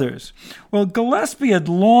 and others. Well, Gillespie had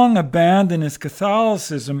long abandoned his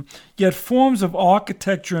Catholicism, yet forms of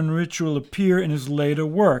architecture and ritual appear in his later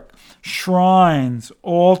work. Shrines,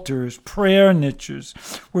 altars, prayer niches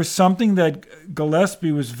were something that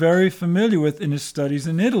Gillespie was very familiar with in his studies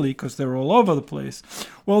in Italy, because they're all over the place.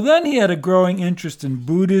 Well, then he had a growing interest in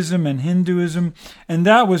Buddhism and Hinduism, and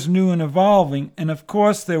that was new and evolving. And of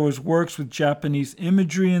course, there was works with Japanese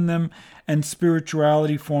imagery in them, and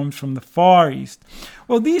spirituality forms from the Far East.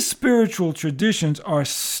 Well, these spiritual traditions are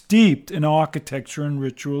steeped in architecture and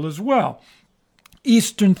ritual as well.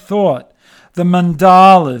 Eastern thought, the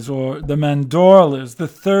mandalas or the mandalas, the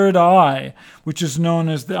third eye, which is known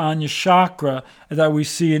as the Anya chakra that we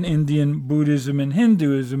see in Indian Buddhism and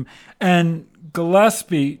Hinduism, and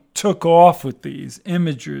Gillespie took off with these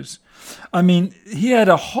images. I mean, he had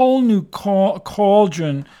a whole new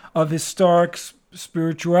cauldron of historic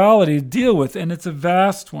spirituality to deal with, and it's a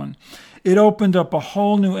vast one. It opened up a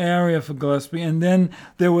whole new area for Gillespie, and then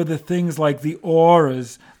there were the things like the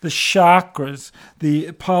auras, the chakras,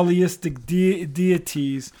 the polyistic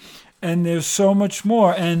deities, and there's so much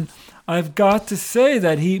more. And I've got to say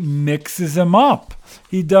that he mixes them up.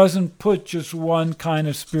 He doesn't put just one kind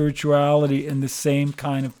of spirituality in the same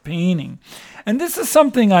kind of painting. And this is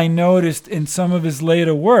something I noticed in some of his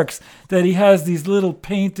later works, that he has these little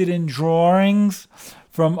painted-in drawings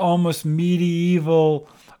from almost medieval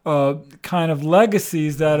kind of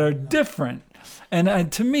legacies that are different.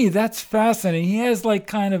 And to me, that's fascinating. He has like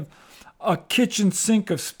kind of a kitchen sink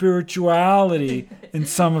of spirituality in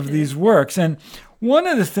some of these works. And one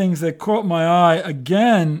of the things that caught my eye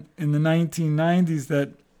again in the 1990s that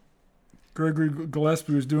Gregory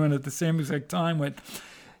Gillespie was doing at the same exact time with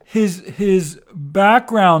his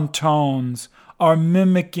background tones are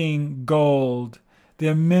mimicking gold.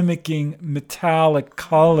 They're mimicking metallic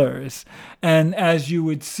colors. And as you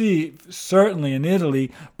would see, certainly in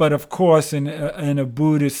Italy, but of course in a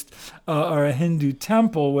Buddhist or a Hindu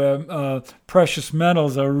temple where precious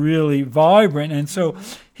metals are really vibrant. And so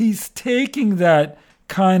he's taking that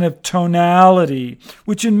kind of tonality,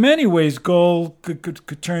 which in many ways gold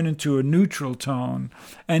could turn into a neutral tone.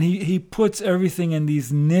 And he puts everything in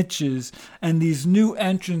these niches and these new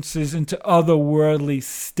entrances into otherworldly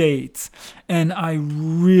states. And I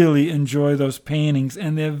really enjoy those paintings,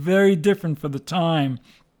 and they're very different for the time.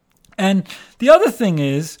 And the other thing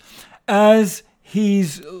is, as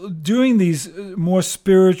he's doing these more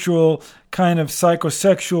spiritual kind of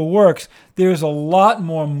psychosexual works, there's a lot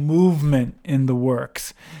more movement in the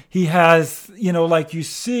works. He has, like you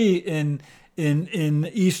see in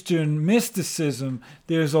Eastern mysticism,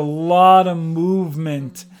 there's a lot of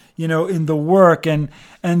movement, in the work, and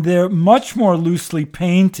they're much more loosely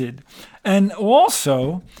painted. And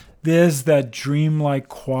also, there's that dreamlike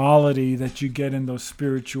quality that you get in those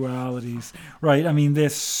spiritualities, right? I mean,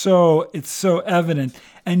 it's so evident.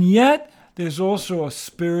 And yet, there's also a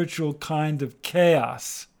spiritual kind of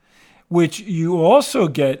chaos, which you also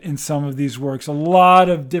get in some of these works, a lot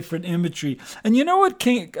of different imagery. And you know what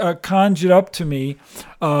conjured up to me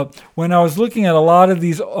when I was looking at a lot of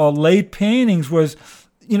these late paintings was,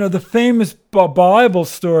 the famous Bible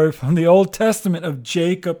story from the Old Testament of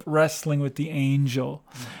Jacob wrestling with the angel.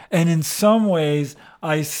 And in some ways,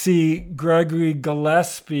 I see Gregory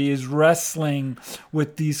Gillespie is wrestling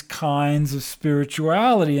with these kinds of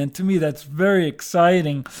spirituality. And to me, that's very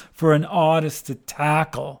exciting for an artist to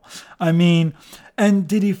tackle. I mean, and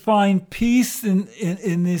did he find peace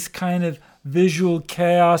in this kind of visual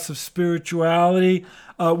chaos of spirituality?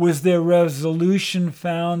 Was there resolution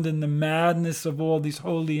found in the madness of all these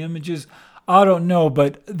holy images? I don't know,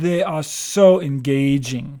 but they are so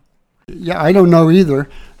engaging. Yeah, I don't know either.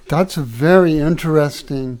 That's a very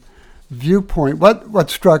interesting viewpoint. What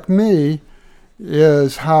struck me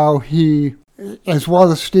is how he, as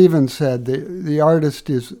Wallace Stevens said, the artist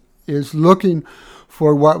is looking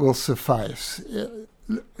for what will suffice,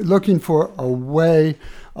 looking for a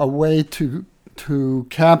way to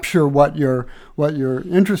capture what you're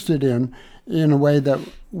interested in a way that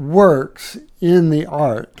works in the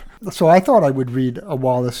art. So I thought I would read a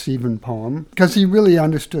Wallace Stevens poem because he really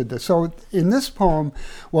understood this. So in this poem,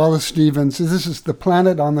 Wallace Stevens, this is The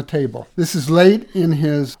Planet on the Table. This is late in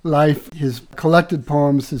his life. His collected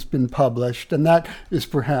poems has been published, and that is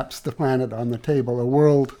perhaps The Planet on the Table, a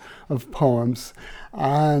world of poems.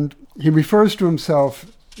 And he refers to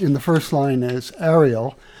himself in the first line as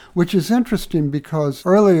Ariel, which is interesting because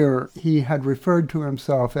earlier he had referred to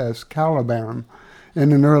himself as Caliban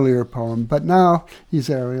in an earlier poem, but now he's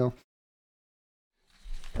Ariel.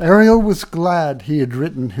 Ariel was glad he had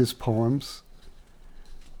written his poems.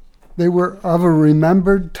 They were of a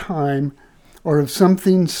remembered time or of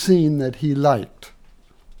something seen that he liked.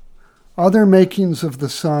 Other makings of the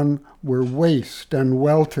sun were waste and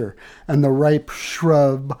welter, and the ripe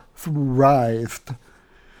shrub writhed.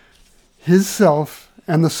 His self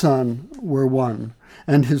and the sun were one,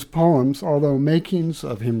 and his poems, although makings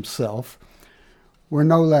of himself, were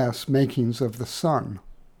no less makings of the sun.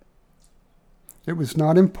 It was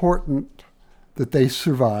not important that they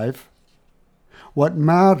survive. What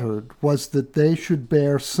mattered was that they should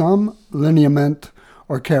bear some lineament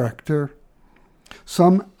or character,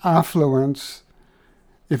 some affluence,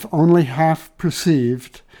 if only half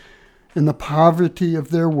perceived, in the poverty of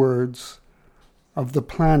their words, of the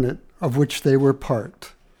planet of which they were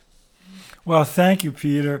part. Well, thank you,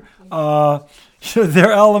 Peter. There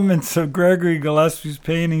are elements of Gregory Gillespie's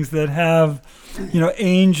paintings that have,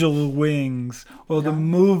 angel wings or the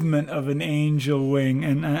movement of an angel wing,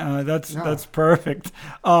 and that's perfect.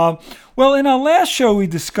 Well, in our last show, we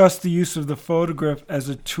discussed the use of the photograph as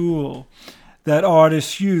a tool that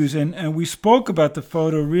artists use, and we spoke about the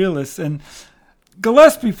photorealist, and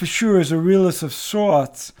Gillespie for sure is a realist of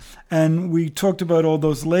sorts, and we talked about all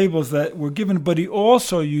those labels that were given, but he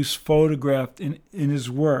also used photograph in his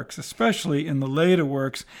works, especially in the later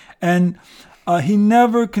works, and he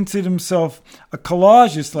never considered himself a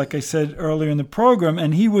collagist, like I said earlier in the program,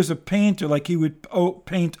 and he was a painter. Like he would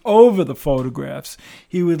paint over the photographs.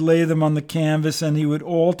 He would lay them on the canvas and he would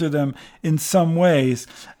alter them in some ways.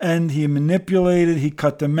 And he manipulated, he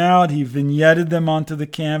cut them out, he vignetted them onto the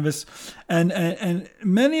canvas. And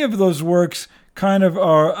many of those works kind of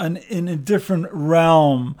are in a different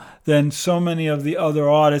realm than so many of the other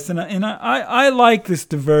artists. And I like this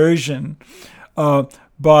diversion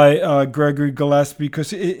by Gregory Gillespie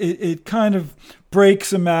because it kind of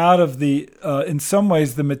breaks him out of the, in some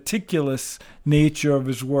ways, the meticulous nature of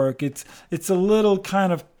his work. It's a little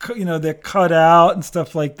kind of, they're cut out and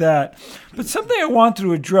stuff like that. But something I wanted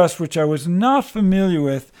to address, which I was not familiar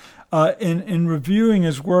with in reviewing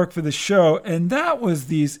his work for the show, and that was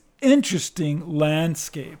these interesting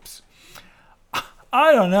landscapes.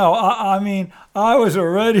 I don't know. I mean, I was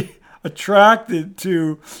already attracted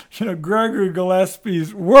to, Gregory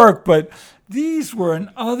Gillespie's work, but these were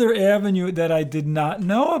another avenue that I did not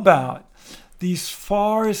know about. These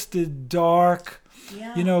forested, dark,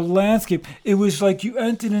 landscape. It was like you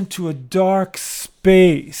entered into a dark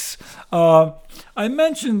space. I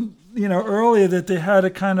mentioned, earlier that they had a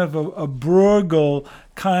kind of a Bruegel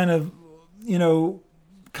kind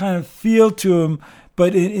of feel to them,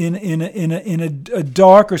 but in a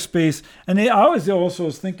darker space. And I was also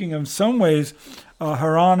thinking of some ways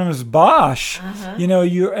Hieronymus Bosch. Uh-huh.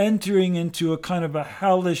 You're entering into a kind of a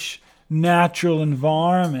hellish natural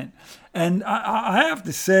environment. And I have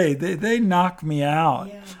to say, they knocked me out.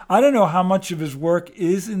 Yeah. I don't know how much of his work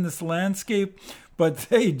is in this landscape, but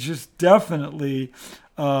they just definitely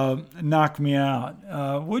knock me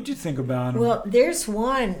out. What'd you think about him? Well, there's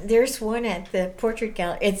one at the Portrait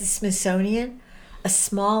Gallery at the Smithsonian, a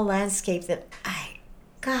small landscape that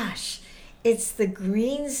it's the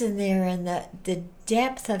greens in there and the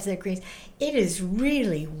depth of the greens. It is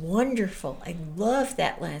really wonderful. I love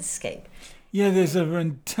that landscape. Yeah, there's an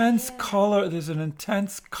intense color. There's an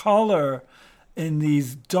intense color in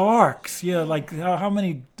these darks. Yeah, like how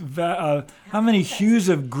many hues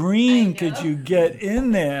of green could you get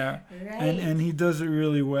in there? Right. And he does it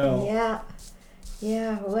really well.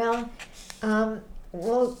 Yeah. Well,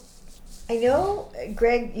 I know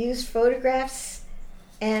Greg used photographs,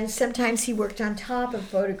 and sometimes he worked on top of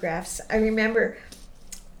photographs. I remember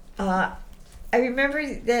that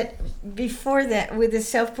before that, with the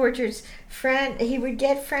self-portraits, he would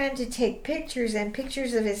get Fran to take pictures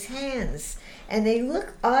of his hands, and they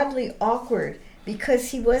look oddly awkward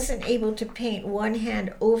because he wasn't able to paint one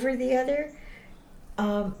hand over the other.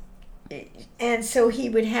 And so he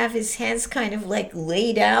would have his hands kind of like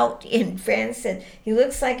laid out, and Fran said, he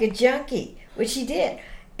looks like a junkie, which he did.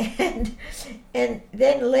 And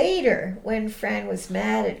then later, when Fran was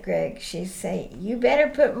mad at Greg, she'd say, you better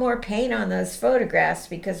put more paint on those photographs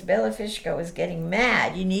because Bella Fishko was getting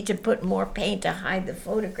mad. You need to put more paint to hide the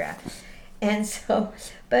photograph. And so,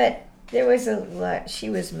 but there was a lot, she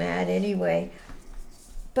was mad anyway.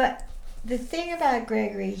 But the thing about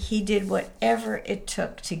Gregory, he did whatever it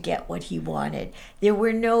took to get what he wanted. There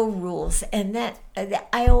were no rules, and that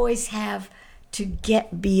I always have to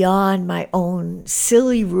get beyond my own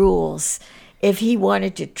silly rules. If he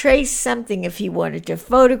wanted to trace something, if he wanted to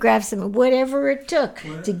photograph something, whatever it took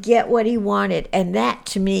to get what he wanted. And that,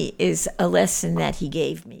 to me, is a lesson that he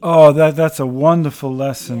gave me. Oh, that's a wonderful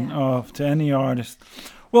lesson to any artist.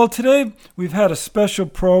 Well, today we've had a special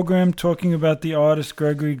program talking about the artist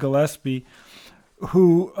Gregory Gillespie,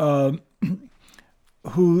 who at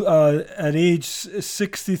age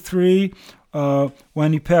 63,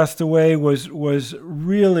 when he passed away, was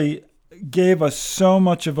really gave us so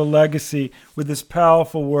much of a legacy with his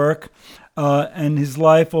powerful work, and his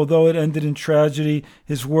life, although it ended in tragedy,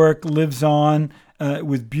 his work lives on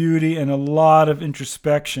with beauty and a lot of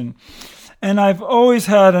introspection. And I've always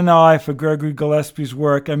had an eye for Gregory Gillespie's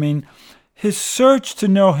work. I mean, his search to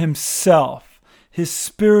know himself, his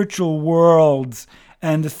spiritual worlds,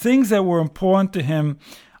 and the things that were important to him,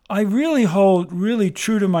 I really hold really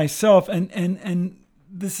true to myself. And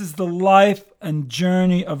this is the life and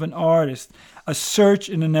journey of an artist, a search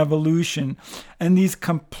and an evolution. And these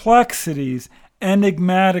complexities,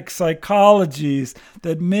 enigmatic psychologies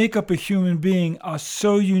that make up a human being are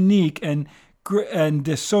so unique and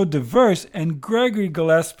they're so diverse, and Gregory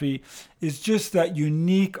Gillespie is just that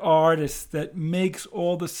unique artist that makes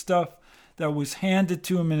all the stuff that was handed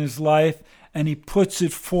to him in his life, and he puts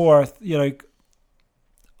it forth,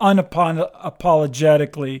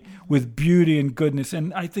 unapologetically with beauty and goodness.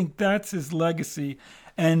 And I think that's his legacy.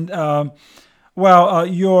 And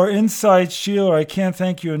your insights, Sheila, I can't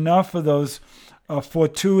thank you enough for those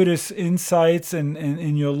fortuitous insights and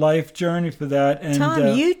in your life journey for that. And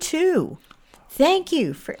Tom, you too. Thank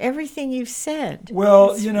you for everything you've said.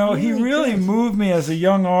 Well, he really moved me as a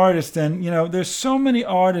young artist. And, there's so many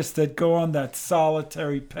artists that go on that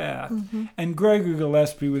solitary path. Mm-hmm. And Gregory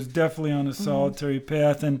Gillespie was definitely on a solitary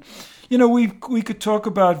path. And, we could talk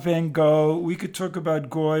about Van Gogh. We could talk about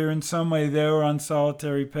Goya. In some way, they were on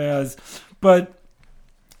solitary paths. But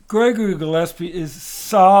Gregory Gillespie is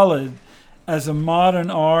solid as a modern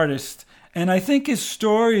artist. And I think his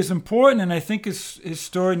story is important, and I think his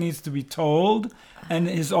story needs to be told, and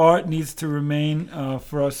his art needs to remain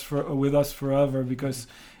with us forever, because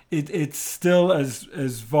it's still as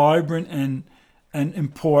vibrant and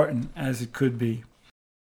important as it could be.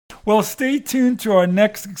 Well, stay tuned to our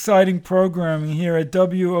next exciting programming here at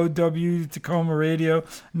WOW Tacoma Radio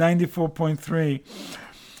 94.3.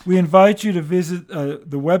 We invite you to visit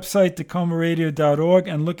the website, tacomaradio.org,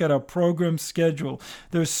 and look at our program schedule.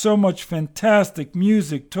 There's so much fantastic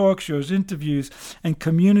music, talk shows, interviews, and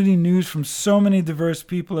community news from so many diverse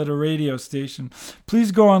people at a radio station.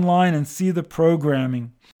 Please go online and see the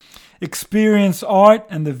programming. Experience art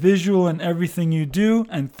and the visual in everything you do,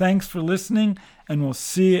 and thanks for listening, and we'll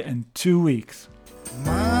see you in 2 weeks.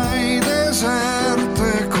 Mai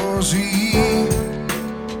deserte così.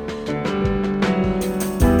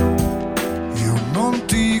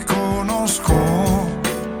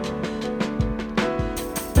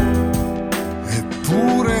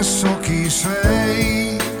 Eppure so chi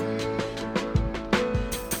sei,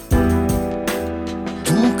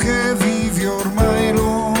 tu che vivi ormai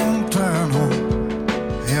lontano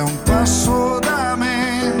e a un passo da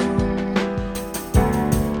me,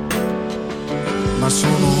 ma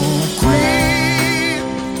sono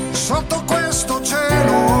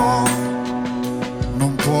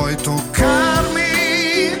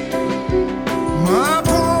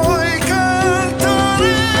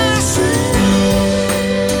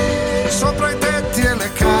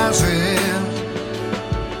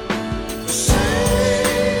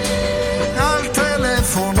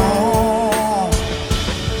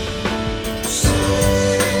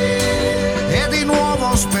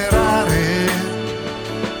sperare.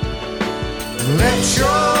 Let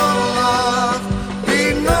your